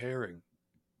stop caring,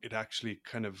 it actually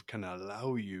kind of can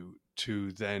allow you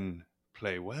to then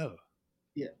play well.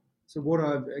 yeah. So what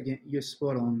I've again, you're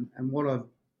spot on, and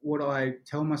what I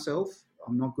tell myself,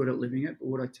 I'm not good at living it, but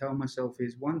what I tell myself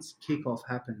is once kickoff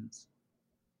happens,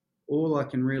 all I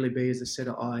can really be is a set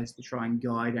of eyes to try and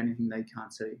guide anything they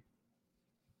can't see.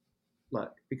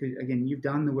 Like, because again, you've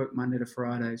done the work Monday to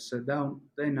Friday, so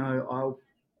they know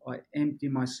I empty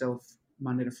myself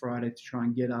Monday to Friday to try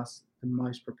and get us the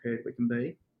most prepared we can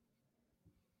be.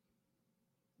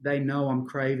 They know I'm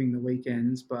craving the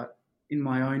weekends, but in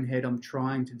my own head, I'm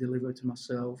trying to deliver to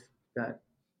myself that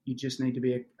you just need to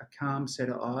be a calm set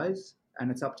of eyes, and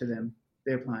it's up to them.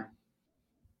 They're playing.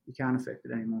 You can't affect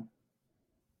it anymore.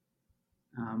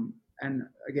 And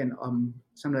again,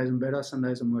 some days I'm better, some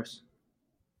days I'm worse.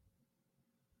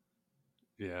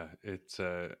 Yeah,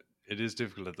 it is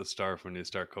difficult at the start when you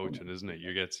start coaching, isn't it?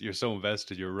 You're so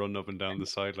invested, you're running up and down the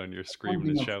sideline, you're One screaming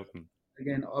thing and shouting.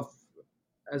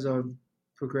 as I've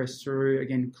progressed through,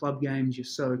 again, club games, you're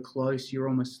so close, you're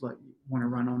almost like you want to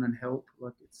run on and help.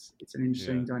 Like it's an Yeah.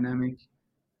 interesting dynamic.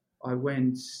 I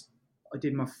went, I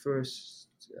did my first.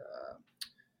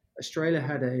 Australia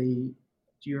had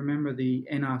do you remember the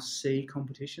NRC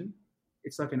competition?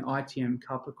 It's like an ITM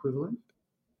Cup equivalent.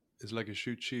 It's like a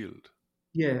shoot shield.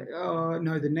 Yeah,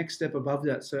 no, the next step above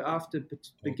that. So after the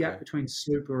Okay. gap between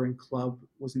Super and Club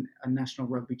was a National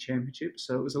Rugby Championship.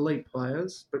 So it was elite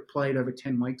players, but played over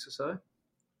 10 weeks or so.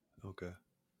 Okay.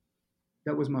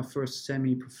 That was my first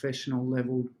semi-professional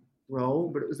level role,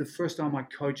 but it was the first time I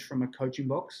coached from a coaching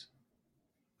box.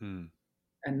 Hmm.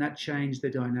 And that changed the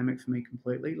dynamic for me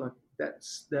completely. Like that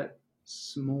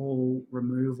small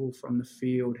removal from the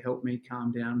field helped me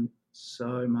calm down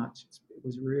so much. It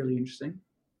was really interesting.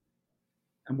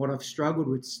 And what I've struggled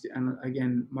with, and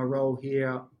again, my role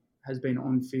here has been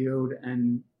on field,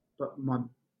 but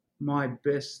my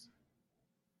best,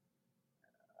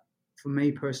 for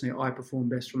me personally, I perform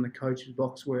best from the coach's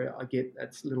box where I get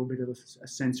that little bit of a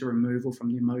sense of removal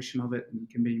from the emotion of it, and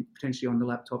can be potentially on the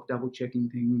laptop double checking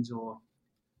things, or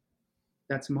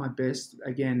that's my best.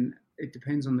 Again, it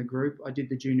depends on the group. I did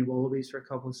the junior Wallabies for a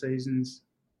couple of seasons,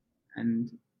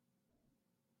 and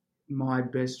my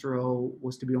best role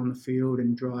was to be on the field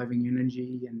and driving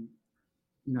energy and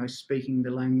speaking the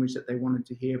language that they wanted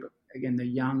to hear. But again, they're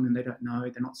young and they don't know.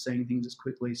 They're not seeing things as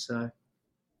quickly. So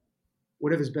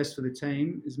whatever's best for the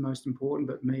team is most important.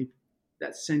 But me,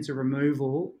 that sense of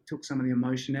removal took some of the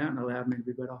emotion out and allowed me to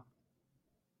be better.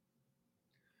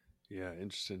 Yeah,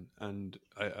 interesting. And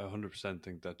I 100%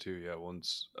 think that too. Yeah,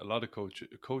 once a lot of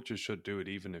coaches should do it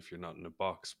even if you're not in a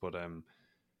box. But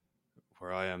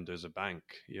where I am, there's a bank.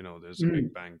 There's a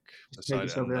big bank Just take beside it,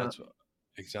 yourself and out. that's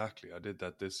exactly. I did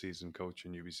that this season,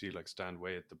 coaching UBC. Like stand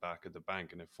way at the back of the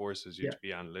bank, and it forces you Yeah, to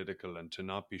be analytical and to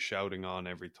not be shouting on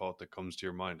every thought that comes to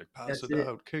your mind. Like pass that's it it.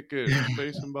 out, kick it,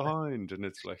 space and behind, and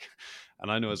it's like,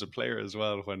 and I know as a player as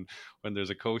well, when there's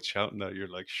a coach shouting that, you're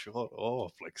like, shut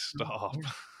off, like stop. Yeah,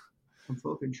 I'm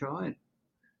fucking trying.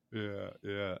 Yeah,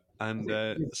 yeah, I and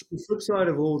think the flip side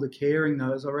of all the caring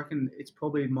though is I reckon it's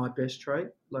probably my best trait.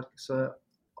 Like so,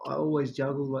 I always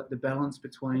juggle like the balance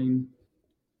between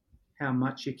how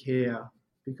much you care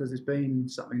because it's been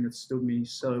something that stood me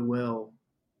so well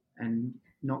and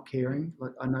not caring.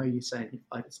 Like I know you say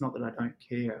like it's not that I don't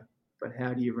care, but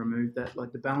how do you remove that?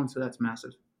 Like the balance of that's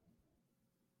massive.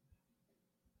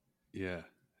 yeah,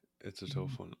 it's a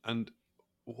tough one. And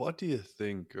what do you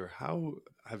think, or how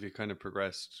have you kind of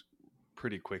progressed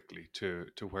pretty quickly to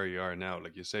where you are now?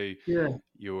 Like you say, Yeah.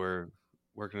 you were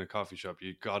working in a coffee shop,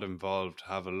 you got involved,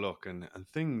 have a look, and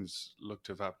things look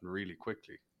to have happened really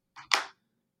quickly.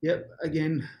 Yep.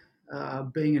 Again,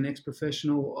 being an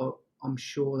ex-professional, I'm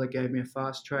sure that gave me a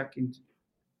fast track,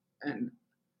 and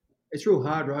it's real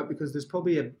hard, right? Because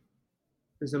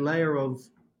there's a layer of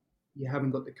you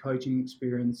haven't got the coaching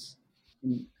experience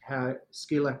in how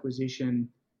skill acquisition.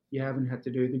 You haven't had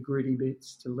to do the gritty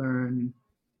bits to learn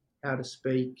how to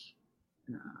speak.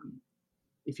 Um,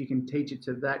 if you can teach it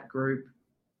to that group,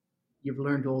 you've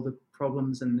learned all the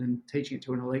problems, and then teaching it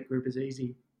to an elite group is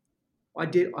easy. I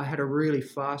had a really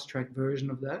fast track version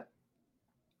of that.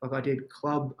 Like I did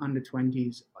club under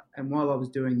 20s, and while I was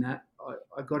doing that,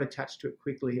 I got attached to it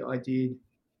quickly.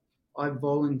 I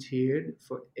volunteered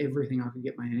for everything I could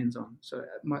get my hands on. So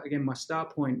my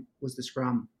start point was the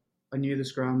scrum. I knew the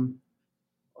scrum.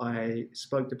 I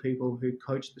spoke to people who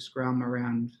coached the scrum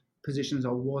around positions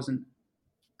I wasn't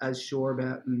as sure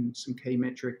about and some key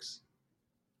metrics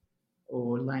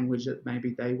or language that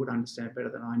maybe they would understand better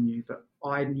than I knew. But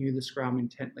I knew the scrum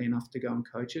intently enough to go and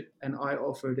coach it. And I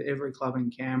offered every club in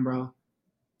Canberra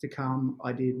to come.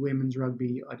 I did women's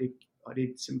rugby. I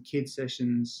did some kids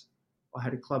sessions. I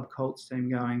had a club Colts team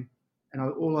going, and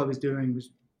all I was doing was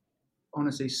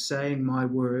honestly saying my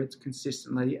words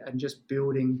consistently and just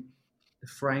building the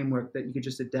framework that you could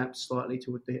just adapt slightly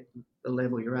to the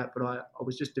level you're at. But I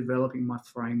was just developing my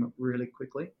framework really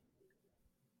quickly.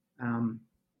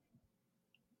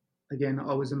 Again,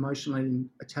 I was emotionally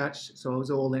attached, so I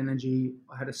was all energy.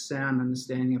 I had a sound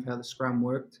understanding of how the Scrum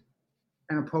worked,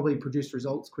 and I probably produced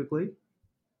results quickly.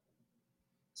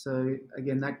 So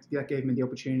again, that gave me the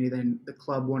opportunity. Then the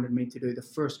club wanted me to do the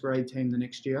first grade team the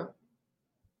next year,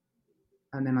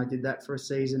 and then I did that for a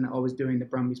season. I was doing the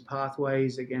Brumbies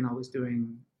pathways. Again, I was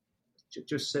doing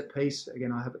just set piece.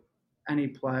 Again, any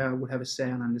player would have a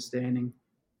sound understanding.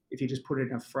 If you just put it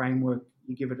in a framework,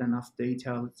 you give it enough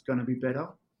detail, it's going to be better.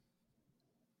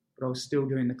 But I was still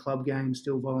doing the club game,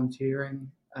 still volunteering,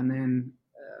 and then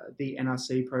the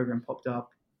NRC program popped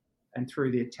up, and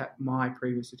through my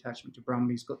previous attachment to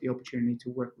Brumbies, got the opportunity to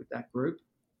work with that group,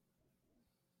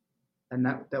 and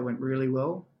that went really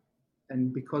well.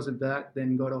 And because of that,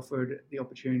 then got offered the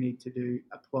opportunity to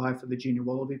apply for the junior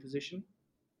wallaby position.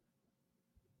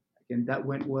 Again, that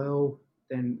went well.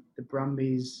 Then the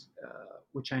Brumbies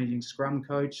were changing scrum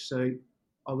coach, so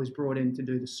I was brought in to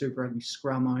do the Super Rugby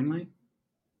scrum only.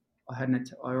 I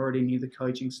already knew the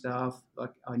coaching staff.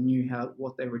 Like I knew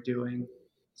what they were doing,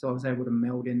 so I was able to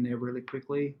meld in there really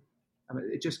quickly.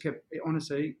 It just kept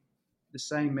honestly the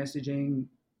same messaging,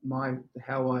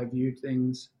 how I viewed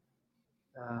things,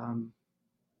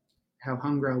 how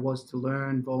hungry I was to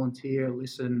learn, volunteer,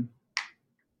 listen.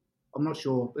 I'm not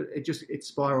sure, but it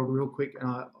spiraled real quick,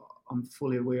 and I'm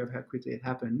fully aware of how quickly it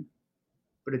happened.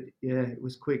 But it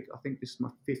was quick. I think this is my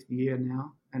 5th year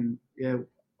now, and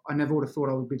I never would have thought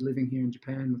I would be living here in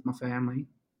Japan with my family,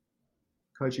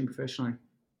 coaching professionally.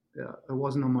 It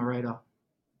wasn't on my radar.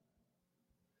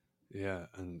 Yeah,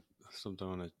 and something I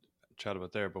want to chat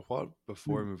about there. But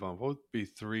before we move on, what would be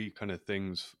 3 kind of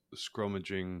things,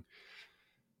 scrummaging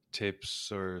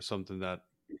tips or something that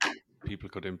people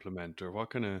could implement, or what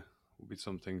kind of would be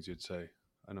some things you'd say?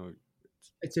 I know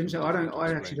it's interesting.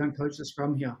 I actually don't coach the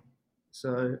scrum here,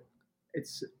 so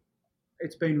it's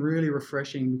been really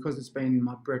refreshing because it's been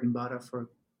my bread and butter for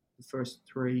the first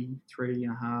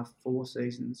 3.5, 4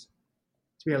 seasons.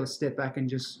 To be able to step back and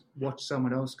just watch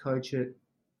someone else coach it,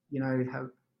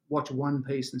 watch one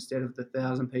piece instead of the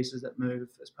 1,000 pieces that move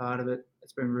as part of it.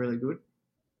 It's been really good.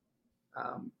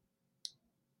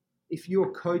 If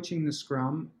you're coaching the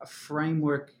scrum, a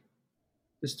framework,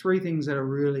 there's 3 things that are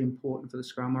really important for the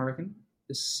scrum, I reckon.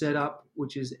 The setup,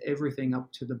 which is everything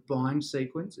up to the bind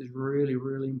sequence, is really,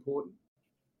 really important.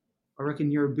 I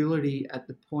reckon your ability at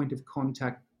the point of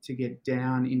contact to get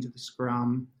down into the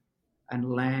scrum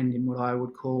and land in what I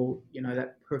would call,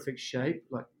 that perfect shape,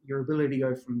 like your ability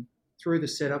to go through the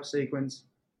setup sequence,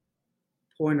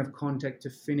 point of contact to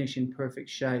finish in perfect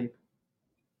shape.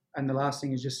 And the last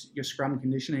thing is just your scrum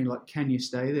conditioning, like can you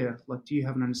stay there? Like do you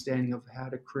have an understanding of how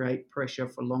to create pressure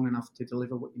for long enough to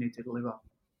deliver what you need to deliver?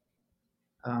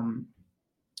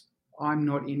 I'm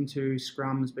not into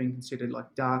scrums being considered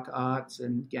like dark arts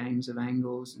and games of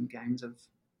angles and games of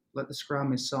the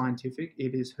scrum is scientific.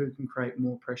 It is who can create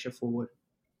more pressure forward.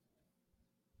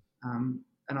 And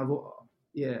a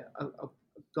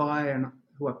guy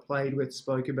who I played with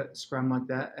spoke about the scrum like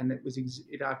that, and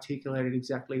it articulated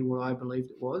exactly what I believed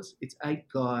it was. It's 8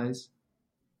 guys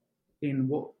in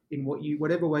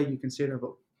whatever way you consider it.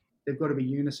 They've got to be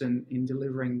unison in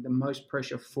delivering the most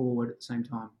pressure forward at the same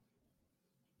time.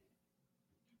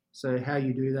 So how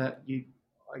you do that,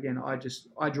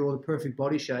 I draw the perfect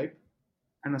body shape,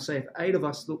 and I say if 8 of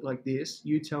us look like this,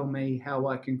 you tell me how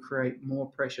I can create more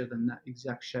pressure than that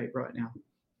exact shape right now.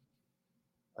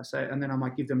 I say, and then I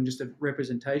might give them just a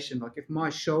representation. Like if my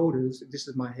shoulders, this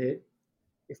is my head,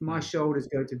 if my shoulders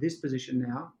go to this position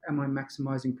now, am I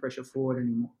maximizing pressure forward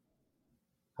anymore?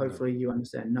 Hopefully you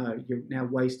understand. No, you're now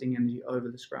wasting energy over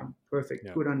the scrum.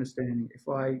 Perfect, good understanding. If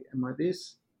I am like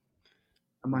this,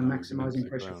 am I maximizing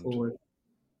pressure forward?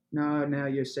 No, now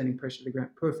you're sending pressure to the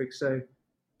ground. Perfect. So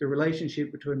the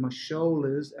relationship between my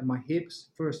shoulders and my hips,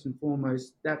 first and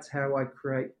foremost, that's how I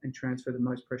create and transfer the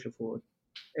most pressure forward.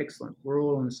 Excellent. We're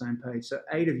all on the same page. So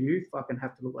 8 of you fucking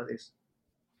have to look like this.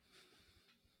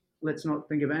 Let's not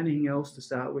think of anything else to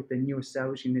start with. Then you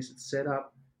establishing this at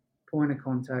setup, point of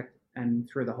contact, and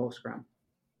through the whole scrum.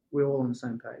 We're all on the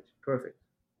same page. Perfect.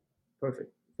 If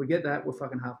we get that, we're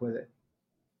fucking halfway there.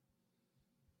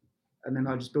 And then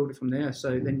I just build it from there.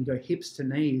 So then you go hips to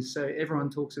knees. So everyone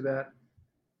talks about,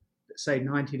 say,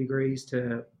 90 degrees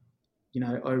to,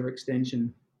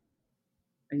 overextension.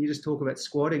 And you just talk about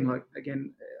squatting, like,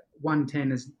 again,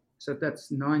 110 is, so if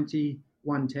that's 90,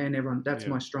 110, that's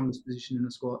my strongest position in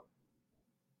the squat.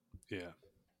 Yeah.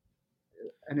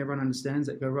 And everyone understands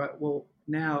that. Go, right, well,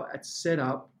 now at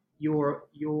setup, your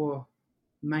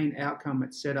main outcome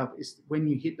at setup is when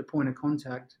you hit the point of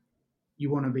contact, you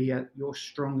want to be at your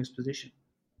strongest position.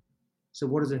 So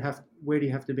what does it have? Where do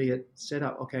you have to be at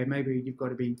setup? Okay, maybe you've got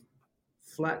to be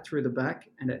flat through the back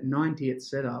and at 90 at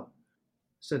setup,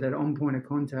 so that on point of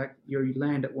contact you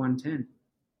land at 110.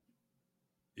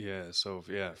 Yeah, so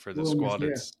yeah, for the We're almost squat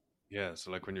there. it's yeah,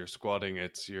 so like when you're squatting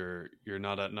it's you're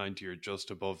not at 90, you're just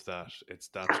above that. It's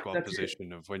that squat That's it.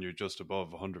 position of when you're just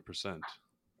above 100%.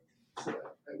 So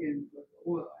again,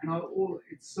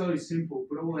 it's so simple,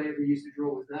 but all I ever used to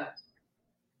draw was that.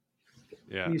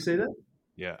 Yeah. Can you see that?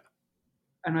 Yeah.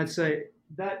 And I'd say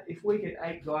that if we get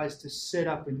 8 guys to set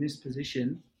up in this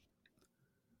position,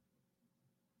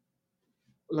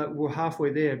 like we're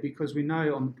halfway there because we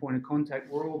know on the point of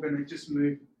contact we're all going to just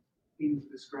move into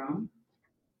the scrum,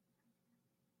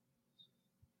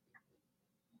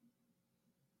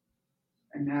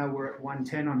 and now we're at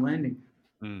 110 on landing.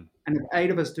 Mm. And if 8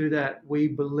 of us do that, we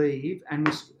believe, and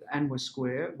we're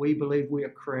square, we believe we are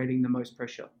creating the most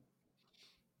pressure.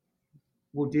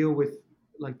 We'll deal with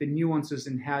like the nuances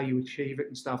and how you achieve it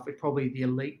and stuff. It's probably the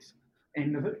elite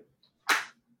end of it.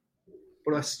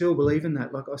 But I still believe in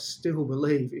that. Like I still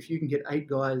believe if you can get 8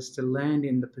 guys to land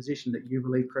in the position that you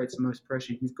believe creates the most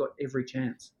pressure, you've got every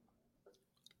chance.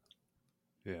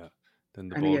 Yeah. Then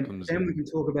the And ball again, comes then we in. can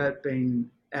talk about being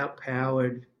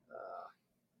outpowered.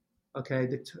 Okay,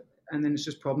 and then it's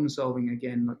just problem solving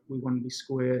again. Like we want to be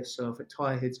square. So if a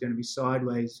tire head's going to be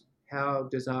sideways, how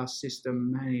does our system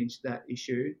manage that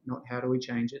issue? Not how do we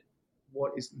change it?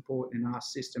 What is important in our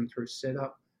system through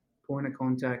setup, point of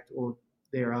contact, or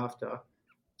thereafter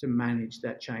to manage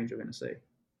that change we're going to see?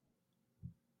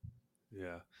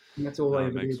 Yeah. And that's all I No, it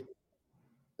ever makes did.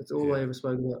 That's all I yeah. ever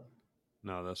spoke about.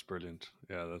 No, that's brilliant.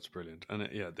 Yeah, that's brilliant. And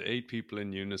yeah, the 8 people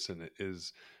in unison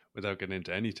is, without getting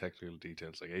into any technical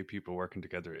details, like 8 people working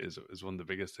together is one of the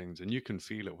biggest things. And you can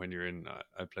feel it when you're in.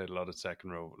 I played a lot of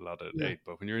second row, a lot of Yeah. eight,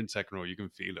 but when you're in second row, you can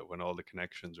feel it when all the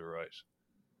connections are right.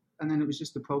 And then it was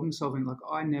just the problem solving. Like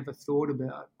I never thought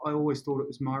about. I always thought it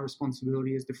was my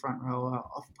responsibility as the front rower.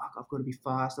 Oh fuck! I've got to be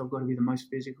fast. I've got to be the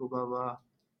most physical. Blah blah.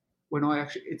 When I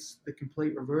actually, it's the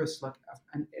complete reverse. Like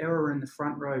an error in the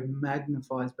front row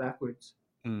magnifies backwards.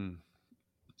 Mm.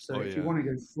 So Oh if you yeah, want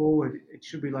to go forward, it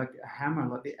should be like a hammer.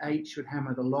 Like the 8 should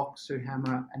hammer the locks who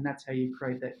hammer, and that's how you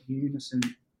create that unison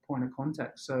point of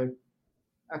contact. So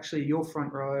actually, your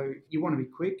front row, you want to be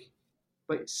quick,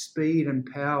 but speed and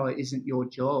power isn't your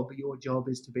job. Your job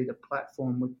is to be the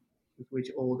platform with which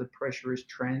all the pressure is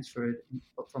transferred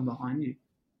from behind you.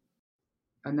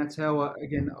 And that's how I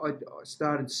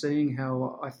started seeing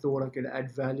how I thought I could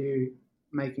add value,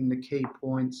 making the key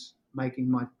points, making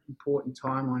my important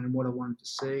timeline and what I wanted to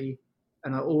see.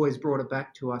 And I always brought it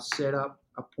back to our setup,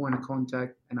 a point of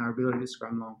contact, and our ability to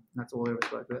scrum long. And that's all I ever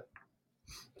spoke about.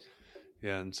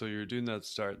 yeah. And so you were doing that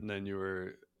start, and then you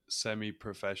were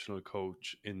semi-professional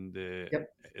coach in the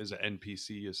Yep. is it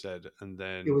NPC you said, and It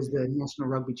then was the National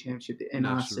Rugby Championship, the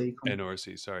National NRC.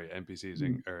 NRC. Sorry, NPC is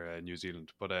in Mm. New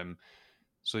Zealand, but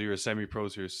so you're a semi-pro,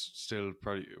 so you're still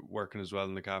probably working as well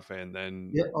in the cafe, and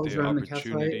then Yeah, I was the running the cafe.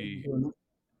 opportunity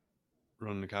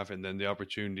running the cafe, and then the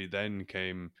opportunity then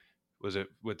came. Was it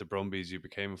with the Brumbies? You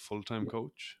became a full-time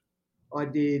coach. I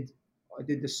did I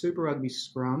did the Super Rugby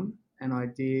Scrum and I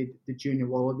did the Junior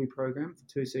Wallaby program for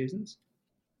 2 seasons.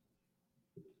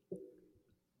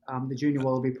 The Junior Uh,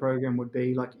 Wallaby program would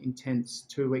be like intense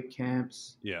 2 week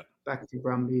camps, Yeah, back to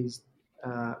Brumbies,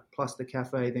 plus the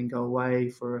cafe, then go away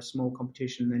for a small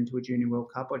competition, then to a Junior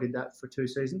World Cup. I did that for 2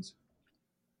 seasons,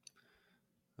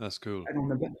 that's cool. and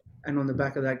on the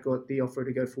back of that, got the offer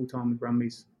to go full time with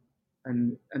Brumbies,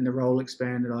 and the role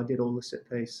expanded. I did all the set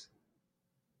piece.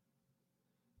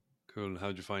 Cool. And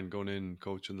how'd you find going in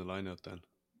coaching the lineout then?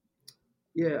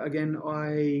 Yeah, again,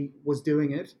 I was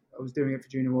doing it. I was doing it for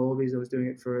Junior Wallabies. I was doing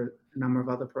it for a number of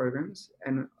other programs,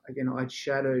 and again, I'd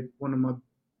shadowed one of my.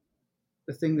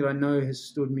 The thing that I know has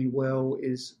stood me well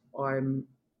is I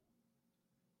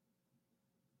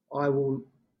will.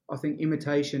 I think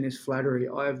imitation is flattery.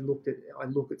 I look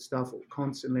at stuff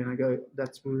constantly, and I go,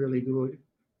 "That's really good.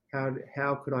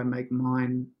 How could I make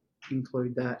mine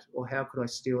include that, or how could I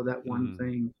steal that one Mm.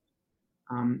 thing?"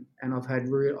 And I've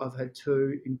had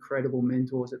 2 incredible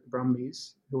mentors at the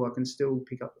Brumbies who I can still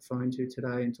pick up the phone to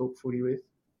today and talk footy with,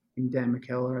 in Dan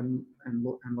McKellar and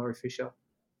Laurie Fisher.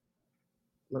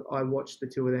 Look, I watched the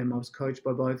two of them. I was coached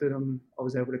by both of them. I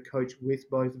was able to coach with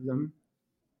both of them.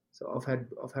 So I've had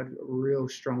a real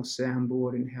strong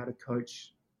soundboard in how to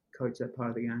coach that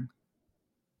part of the game.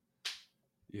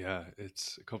 Yeah,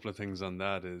 it's a couple of things on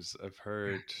that is I've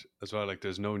heard as well, like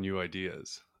there's no new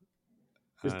ideas.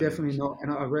 There's And definitely not,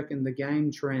 and I reckon the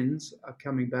game trends are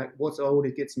coming back. What's old,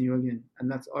 it gets new again,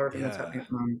 and I reckon that's yeah, happening at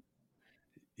the moment.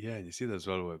 yeah, and you see that as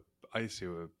well with I see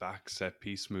with back set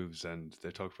piece moves, and they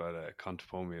talked about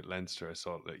Contepomi at Leinster. I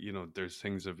saw that there's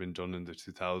things that have been done in the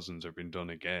 2000s are being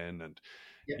done again, and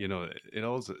Yeah, it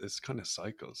also it's kind of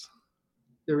cycles.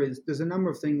 there's a number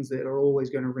of things that are always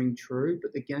going to ring true,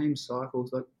 but the game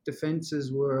cycles, like defense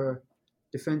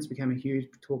became a huge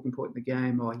talking point in the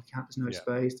game. Oh, you can't, there's no Yeah,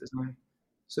 space, there's no.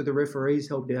 So the referees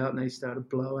helped out and they started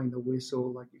blowing the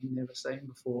whistle like you've never seen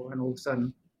before, and all of a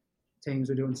sudden teams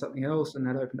were doing something else, and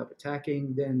that opened up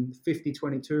attacking. Then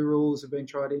 50-22 rules have been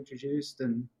tried to introduced,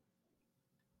 and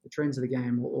the trends of the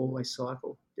game will always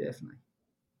cycle. Definitely,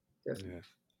 definitely. yeah.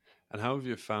 And how have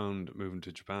you found moving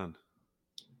to Japan?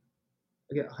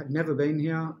 Again, I had never been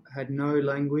here, had no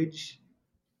language,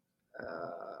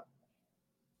 uh,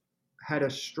 had a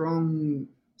strong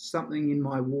something in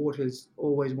my waters.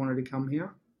 Always wanted to come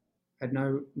here. Had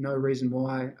no reason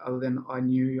why other than I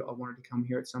knew I wanted to come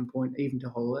here at some point, even to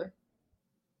holiday,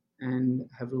 and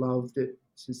have loved it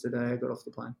since the day I got off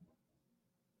the plane.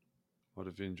 What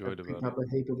have you enjoyed I've picked about it? up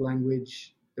a heap of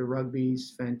language. The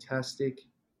rugby's fantastic.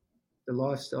 The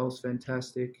lifestyle's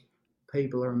fantastic.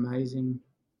 People are amazing.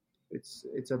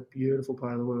 It's a beautiful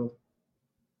part of the world,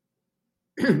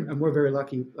 and we're very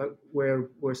lucky. Like where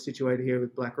we're situated here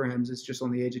with Black Rams, it's just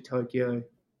on the edge of Tokyo.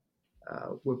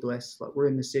 We're blessed. Like we're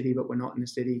in the city, but we're not in the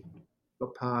city. We've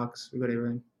got parks. We've got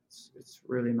everything. It's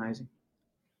really amazing.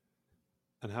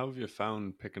 And how have you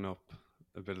found picking up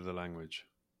a bit of the language?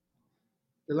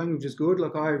 The language is good.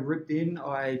 Like I ripped in.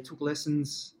 I took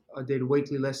lessons. I did a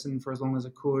weekly lesson for as long as I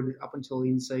could up until the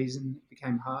in season. It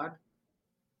became hard.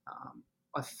 Um,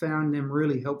 I found them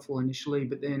really helpful initially,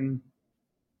 but then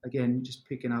again, just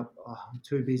picking up. Oh, I'm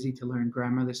too busy to learn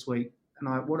grammar this week.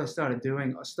 And what I started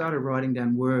doing, I started writing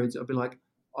down words. I'd be like,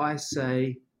 I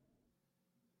say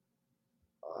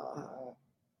uh,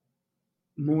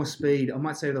 more speed. I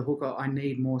might say to the hooker, I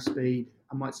need more speed.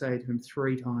 I might say it to him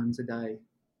 3 times a day.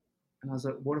 And I was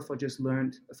like, what if I just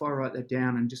learned, if I write that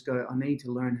down and just go, I need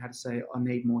to learn how to say, I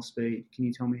need more speed. Can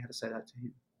you tell me how to say that to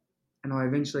him? And I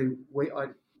eventually,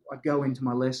 I'd go into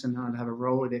my lesson and I'd have a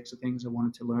Rolodex of things I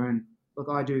wanted to learn. Look,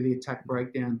 I do the attack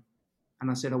breakdown. And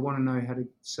I said, I want to know how to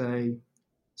say,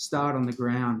 start on the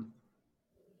ground,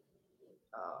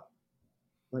 uh,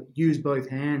 like use both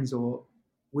hands or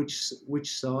which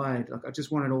side. Like I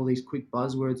just wanted all these quick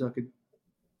buzzwords I could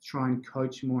try and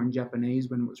coach more in Japanese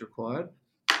when it was required.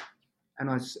 And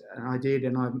I did,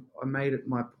 and I made it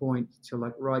my point to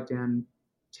like write down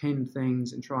 10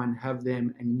 things and try and have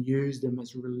them and use them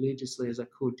as religiously as I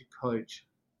could to coach.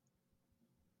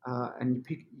 And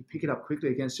you pick it up quickly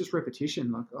again. It's just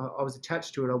repetition. Like I was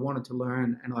attached to it. I wanted to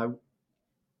learn, and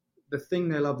the thing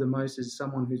they love the most is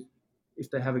someone who's,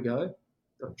 if they have a go,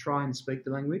 they'll try and speak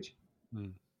the language,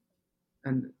 Mm.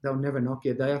 and they'll never knock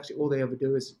you. They actually all they ever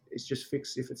do is just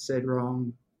fix if it's said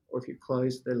wrong or if you're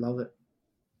closed. They love it.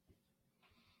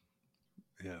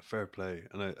 Yeah, fair play.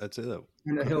 And I'd say that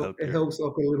And could help it your. helps.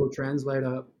 I've got a little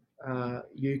translator,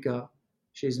 Yuka.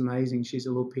 She's amazing. She's a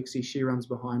little pixie. She runs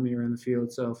behind me around the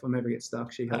field. So if I ever get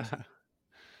stuck, she helps me.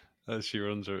 As she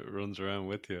runs around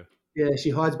with you. Yeah, she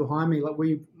hides behind me. Like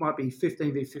we might be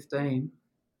 15v15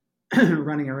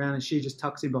 running around, and she just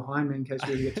tucks in behind me in case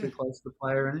we get too close to the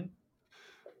player or anything.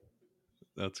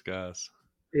 That's gas.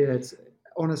 Yeah, it's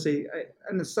honestly,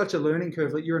 and it's such a learning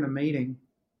curve. Like you're in a meeting,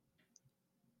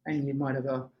 and you might have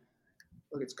look,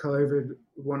 it's COVID.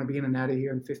 We want to be in and out of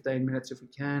here in 15 minutes if we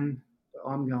can. But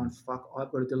I'm going, fuck,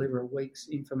 I've got to deliver a week's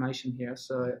information here.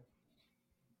 So,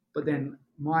 but then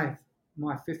my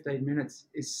 15 minutes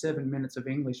is 7 minutes of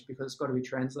English because it's got to be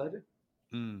translated.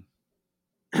 Mm.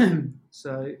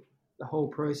 So the whole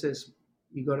process,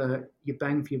 your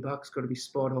bang for your buck's got to be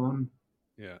spot on.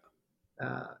 Yeah.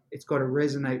 It's got to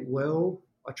resonate well.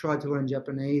 I tried to learn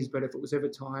Japanese, but if it was ever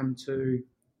time to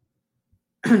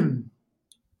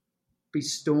be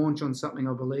staunch on something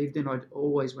I believed in, I'd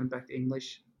always went back to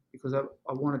English because I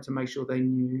wanted to make sure they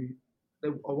knew.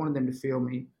 I wanted them to feel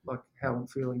me like how I'm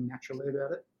feeling naturally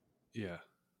about it. Yeah.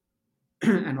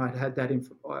 And I'd had that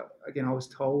again. I was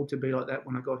told to be like that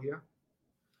when I got here.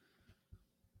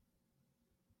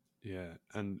 Yeah.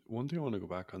 And one thing I want to go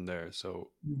back on there.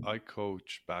 So Mm. I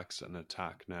coach backs and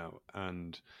attack now,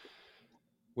 and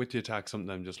with the attack, something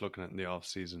I'm just looking at in the off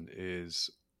season is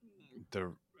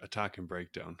the attack and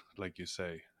breakdown, like you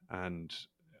say, and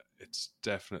it's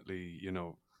definitely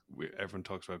everyone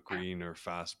talks about green or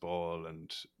fast ball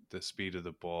and the speed of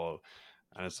the ball,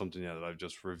 and it's something that I've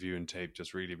just reviewing tape,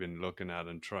 just really been looking at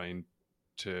and trying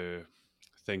to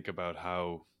think about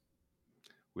how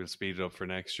we'll speed it up for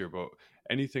next year. But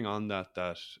anything on that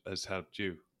has helped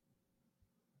you?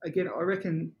 Again, I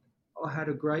reckon I had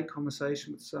a great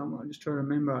conversation with someone. I'm just trying to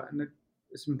remember, and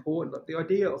it's important. Like the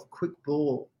idea of quick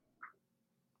ball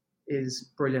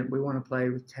is brilliant. We want to play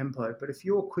with tempo, but if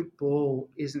your quick ball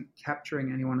isn't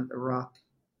capturing anyone at the ruck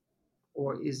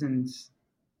or isn't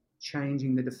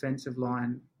changing the defensive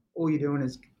line, all you're doing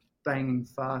is banging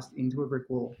fast into a brick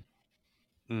wall.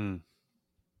 Mm.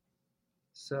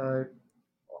 So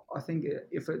I think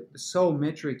if the sole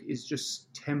metric is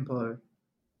just tempo,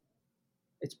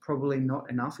 it's probably not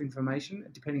enough information,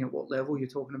 depending on what level you're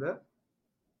talking about.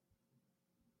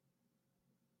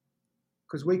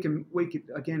 Because we could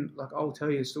again, like I'll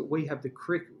tell you, so we have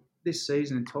this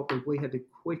season in top league, we had the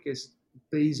quickest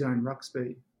B zone ruck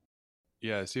speed.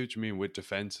 Yeah, I see what you mean with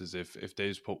defenses. If they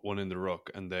just put one in the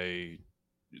ruck and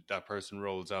that person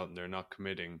rolls out and they're not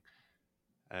committing,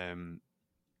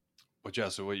 but yeah,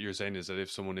 so what you're saying is that if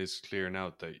someone is clearing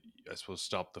out, that I suppose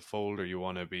stop the fold, or you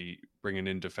want to be bringing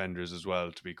in defenders as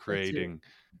well to be creating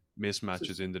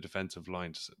mismatches in the defensive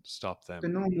line to stop them. The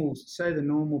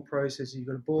normal process, you've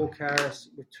got a ball carrier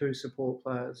with 2 support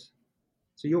players.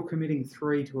 So you're committing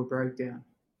 3 to a breakdown.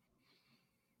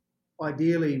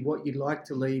 Ideally, what you'd like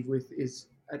to leave with is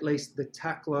at least the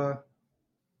tackler,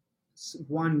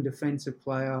 1 defensive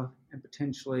player, and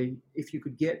potentially, if you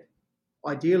could get,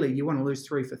 ideally, you want to lose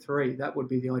 3 for 3. That would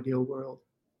be the ideal world.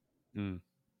 Mm.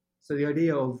 So the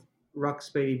idea of ruck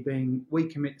speed being we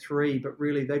commit 3, but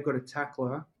really they've got a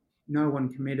tackler, no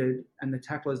one committed, and the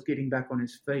tackler's getting back on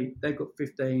his feet. They've got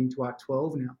 15 to our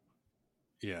 12 now.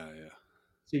 Yeah.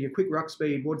 So your quick ruck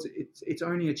speed, it's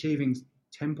only achieving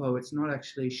tempo. It's not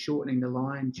actually shortening the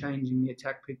line, changing the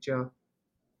attack picture.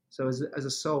 So as a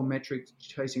sole metric,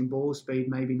 chasing ball speed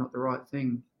maybe not the right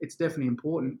thing. It's definitely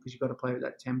important because you've got to play with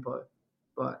that tempo.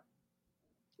 But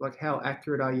like, how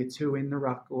accurate are you 2 in the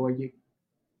ruck, or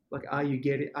are you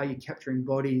capturing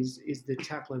bodies? Is the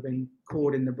tackler being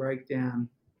caught in the breakdown?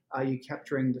 Are you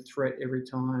capturing the threat every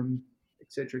time,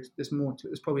 etc.?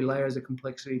 There's probably layers of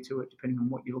complexity to it depending on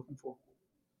what you're looking for.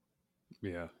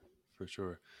 Yeah, for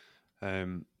sure.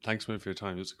 Thanks, man, for your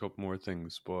time. Just a couple more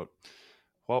things, but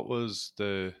what was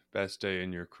the best day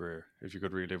in your career, if you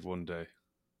could relive one day?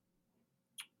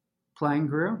 Playing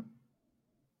career?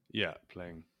 Yeah,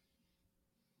 playing.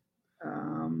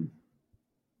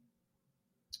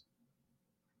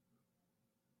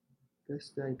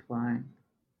 Best day playing.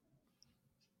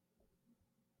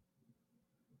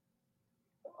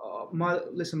 My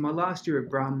last year at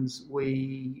Brums,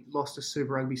 we lost a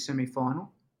Super Rugby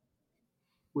semi-final.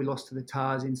 We lost to the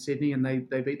Tars in Sydney, and they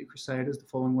beat the Crusaders the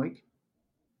following week.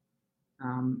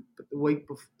 But the week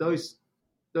before,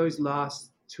 those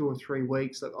last 2 or 3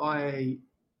 weeks, I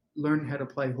learned how to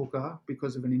play hooker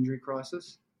because of an injury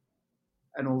crisis,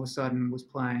 and all of a sudden was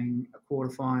playing a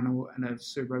quarterfinal and a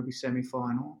Super Rugby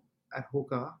semi-final at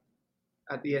hooker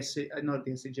at the not at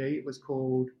the SCG. It was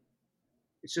called.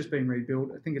 It's just been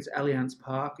rebuilt. I think it's Allianz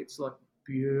Park. It's like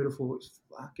beautiful. It's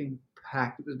fucking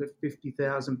packed. It was about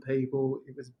 50,000 people.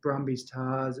 It was Brumbies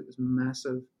Tars. It was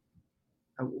massive.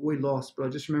 We lost, but I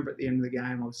just remember at the end of the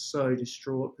game, I was so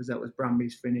distraught because that was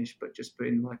Brumbies' finish, but just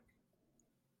being like,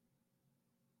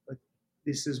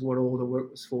 this is what all the work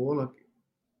was for. Like,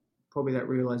 probably that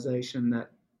realization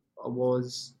that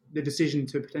the decision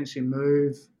to potentially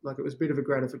move, like, it was a bit of a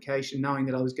gratification knowing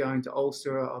that I was going to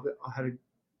Ulster. I had a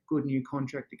good new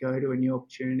contract to go to, a new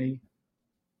opportunity.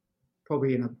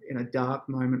 Probably in a dark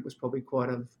moment was probably quite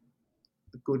a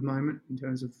good moment in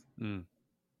terms of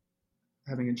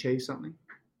having achieved something.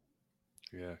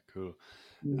 Yeah, cool.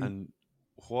 And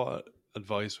what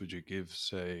advice would you give,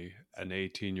 say, an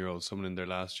 18-year-old, someone in their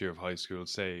last year of high school,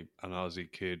 say an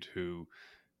Aussie kid who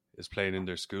is playing in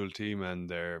their school team and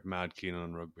they're mad keen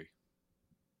on rugby?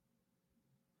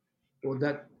 Well,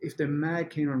 if they're mad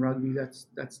keen on rugby, that's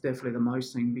definitely the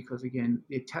most thing, because again,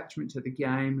 the attachment to the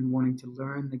game and wanting to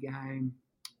learn the game,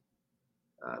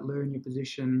 learn your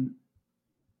position,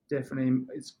 definitely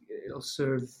it'll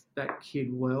serve that kid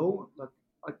well.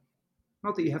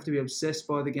 Not that you have to be obsessed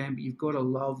by the game, but you've got to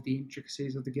love the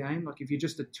intricacies of the game. Like, if you're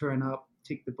just to turn up,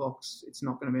 tick the box, it's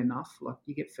not going to be enough. Like,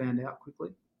 you get found out quickly.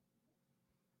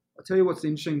 I'll tell you what's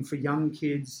interesting for young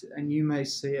kids, and you may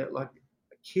see it, like,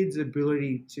 kids'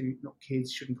 ability to, not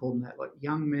kids, shouldn't call them that, like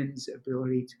young men's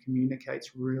ability to communicate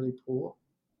is really poor.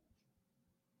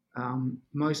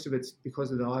 Most of it's because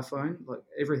of the iPhone. Like,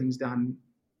 everything's done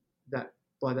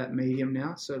by that medium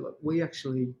now. So, like,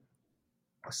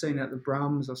 I've seen it at the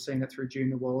Brums, I've seen it through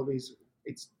Junior Wallabies.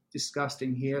 It's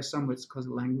disgusting here. Some of it's because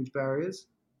of language barriers.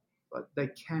 But they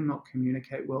cannot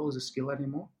communicate well as a skill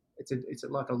anymore. It's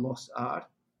like a lost art.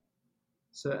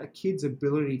 So a kid's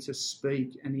ability to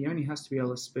speak, and he only has to be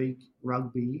able to speak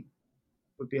rugby,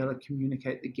 but be able to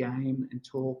communicate the game and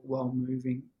talk while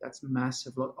moving. That's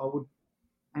massive. Like I would,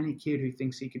 any kid who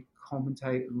thinks he could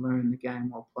commentate and learn the game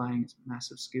while playing is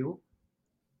massive skill.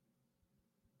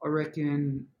 I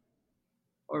reckon.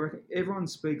 I reckon everyone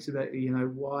speaks about,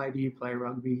 why do you play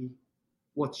rugby?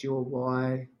 What's your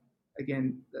why?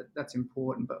 Again, that's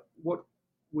important. But what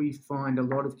we find a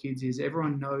lot of kids is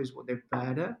everyone knows what they're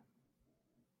bad at.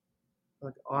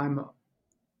 Like I'm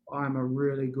a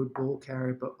really good ball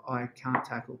carrier, but I can't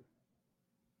tackle.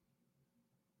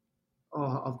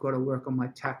 Oh, I've got to work on my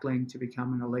tackling to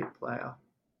become an elite player,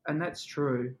 and that's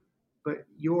true. But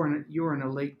you're an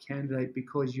elite candidate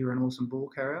because you're an awesome ball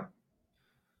carrier,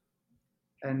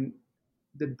 and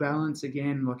the balance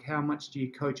again, like how much do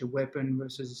you coach a weapon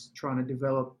versus trying to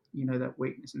develop, that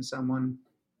weakness in someone.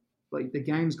 Like the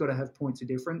game's got to have points of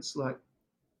difference. Like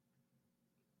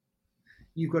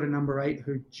you've got a number 8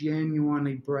 who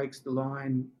genuinely breaks the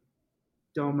line,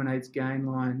 dominates gain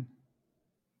line,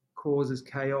 causes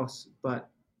chaos, but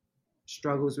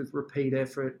struggles with repeat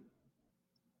effort.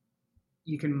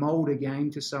 You can mold a game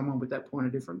to someone with that point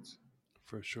of difference.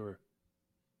 For sure.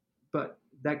 But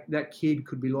that kid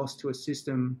could be lost to a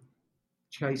system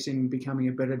chasing becoming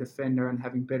a better defender and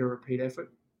having better repeat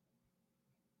effort.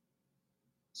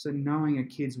 So knowing a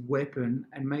kid's weapon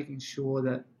and making sure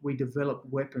that we develop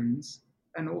weapons,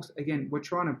 and also again we're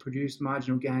trying to produce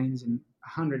marginal gains in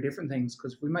 100 different things,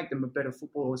 because if we make them a better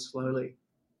footballer slowly,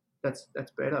 that's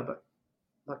better. But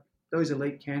like those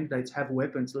elite candidates have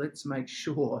weapons. Let's make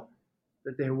sure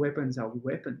that their weapons are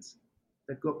weapons.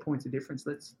 They've got points of difference.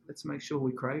 Let's make sure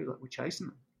we crave, like we're chasing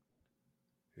them.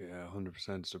 Yeah,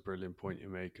 100%. It's a brilliant point you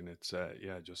make, and it's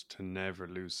just to never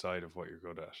lose sight of what you're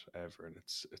good at ever. And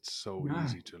it's so No,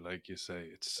 easy to, like you say,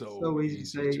 it's it's so so easy to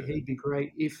easy say to. he'd be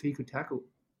great if he could tackle.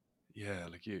 Yeah,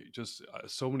 like you just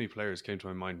so many players came to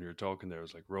my mind when you were talking there. It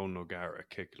was like Ronan O'Gara,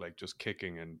 just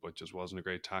kicking and but just wasn't a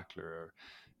great tackler,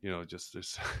 or just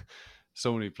there's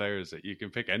so many players that you can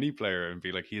pick any player and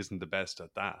be like he isn't the best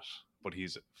at that, but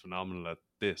he's phenomenal at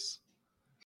this.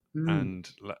 Mm. And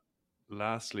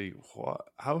lastly,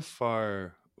 how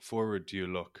far forward do you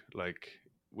look, like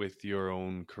with your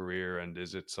own career, and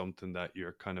is it something that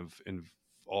you're kind of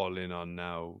all in on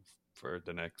now for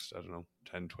the next, I don't know,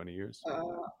 10, 20 years?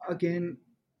 Again,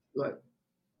 like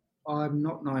I'm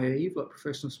not naive. Like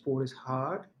professional sport is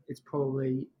hard. It's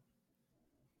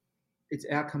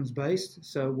outcomes based.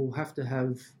 So we'll have to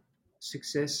have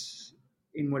success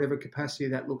in whatever capacity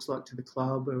that looks like to the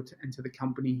club and to the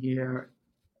company here.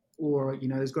 Or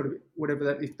there's got to be whatever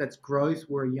that. If that's growth,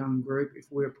 we're a young group. If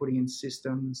we're putting in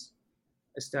systems,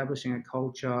 establishing a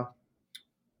culture,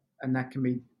 and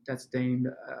that's deemed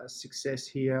a success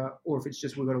here. Or if it's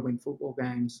just we've got to win football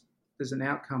games, there's an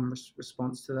outcome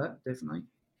response to that, definitely.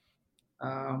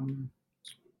 Um,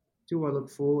 do I look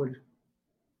forward?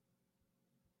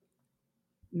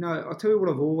 No, I'll tell you what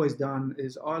I've always done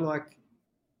is I like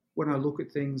when I look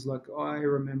at things like I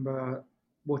remember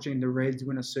watching the Reds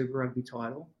win a Super Rugby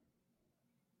title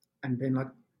and being like,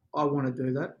 I want to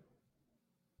do that.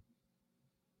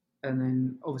 And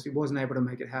then obviously wasn't able to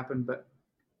make it happen, but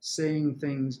seeing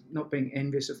things, not being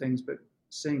envious of things, but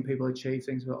seeing people achieve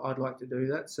things, well, I'd like to do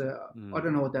that. So I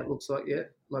don't know what that looks like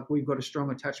yet. Like we've got a strong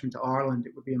attachment to Ireland.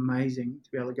 It would be amazing to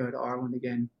be able to go to Ireland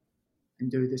again and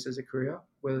do this as a career.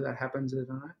 Whether that happens, I don't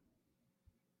know.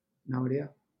 No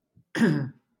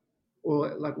idea. Or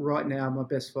like right now, my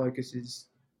best focus is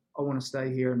I want to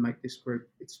stay here and make this group.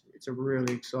 It's a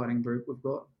really exciting group we've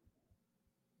got.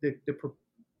 The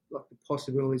like the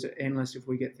possibilities are endless if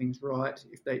we get things right.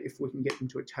 If we can get them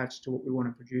to attach to what we want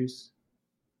to produce.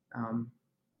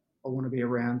 I want to be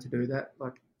around to do that.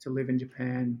 Like to live in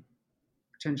Japan,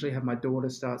 potentially have my daughter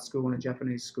start school in a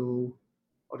Japanese school.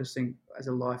 I just think as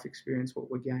a life experience,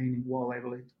 what we're gaining while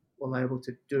able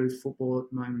to do football at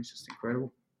the moment is just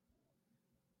incredible.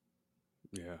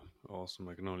 Yeah, awesome.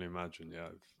 I can only imagine. Yeah,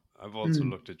 I've also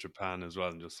looked at Japan as well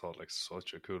and just thought like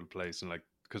such a cool place, and like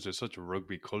because there's such a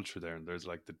rugby culture there, and there's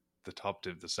like the top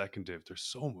div, the second div. There's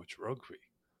so much rugby.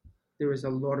 There is a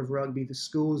lot of rugby. The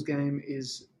schools game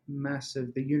is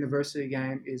massive. The university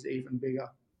game is even bigger.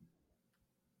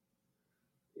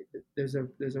 There's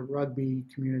a rugby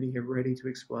community here ready to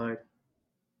explode.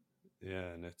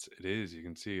 Yeah, and it is. You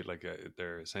can see like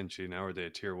they're essentially now are they a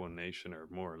tier one nation or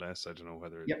more or less. I don't know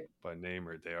whether Yep, by name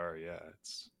or they are. Yeah,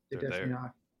 they they're definitely there.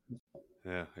 are.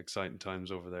 Yeah, exciting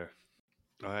times over there.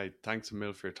 All right, thanks a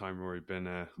mil for your time, Rory. Been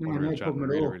a No, unreal no chat, and I problem at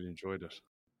really all. really enjoyed it.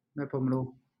 No problem at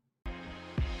all.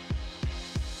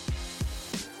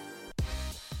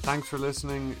 Thanks for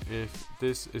listening. If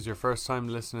this is your first time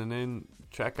listening in,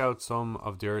 check out some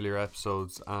of the earlier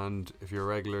episodes, and if you're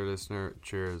a regular listener,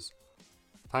 cheers.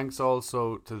 Thanks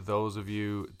also to those of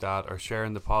you that are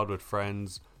sharing the pod with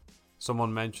friends.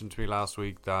 Someone mentioned to me last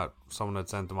week that someone had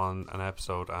sent them on an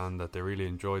episode and that they really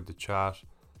enjoyed the chat.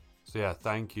 So yeah,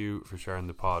 thank you for sharing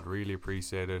the pod. Really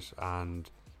appreciate it. And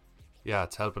yeah,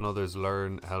 it's helping others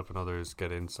learn, helping others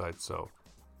get insights. So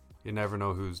you never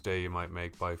know whose day you might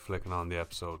make by flicking on the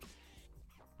episode.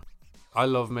 I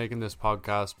love making this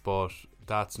podcast, but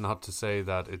that's not to say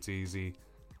that it's easy. It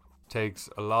takes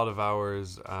a lot of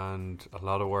hours and a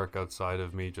lot of work outside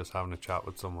of me just having a chat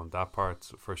with someone. That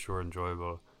part's for sure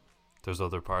enjoyable. There's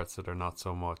other parts that are not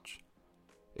so much.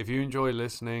 If you enjoy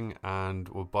listening and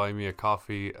will buy me a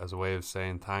coffee as a way of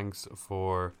saying thanks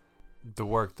for the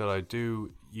work that I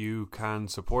do, you can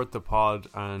support the pod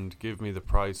and give me the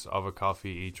price of a coffee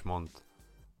each month.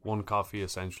 One coffee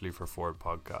essentially for 4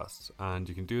 podcasts. And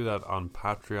you can do that on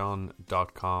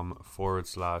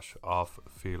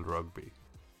patreon.com/offfield_rugby.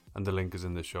 And the link is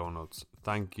in the show notes.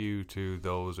 Thank you to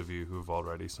those of you who've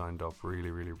already signed up. Really,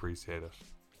 really appreciate it.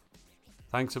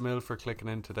 Thanks a mil for clicking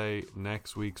in today.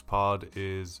 Next week's pod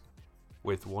is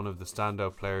with one of the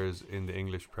standout players in the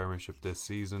English Premiership this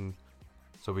season.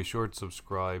 So be sure to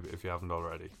subscribe if you haven't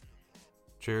already.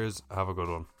 Cheers, have a good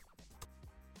one.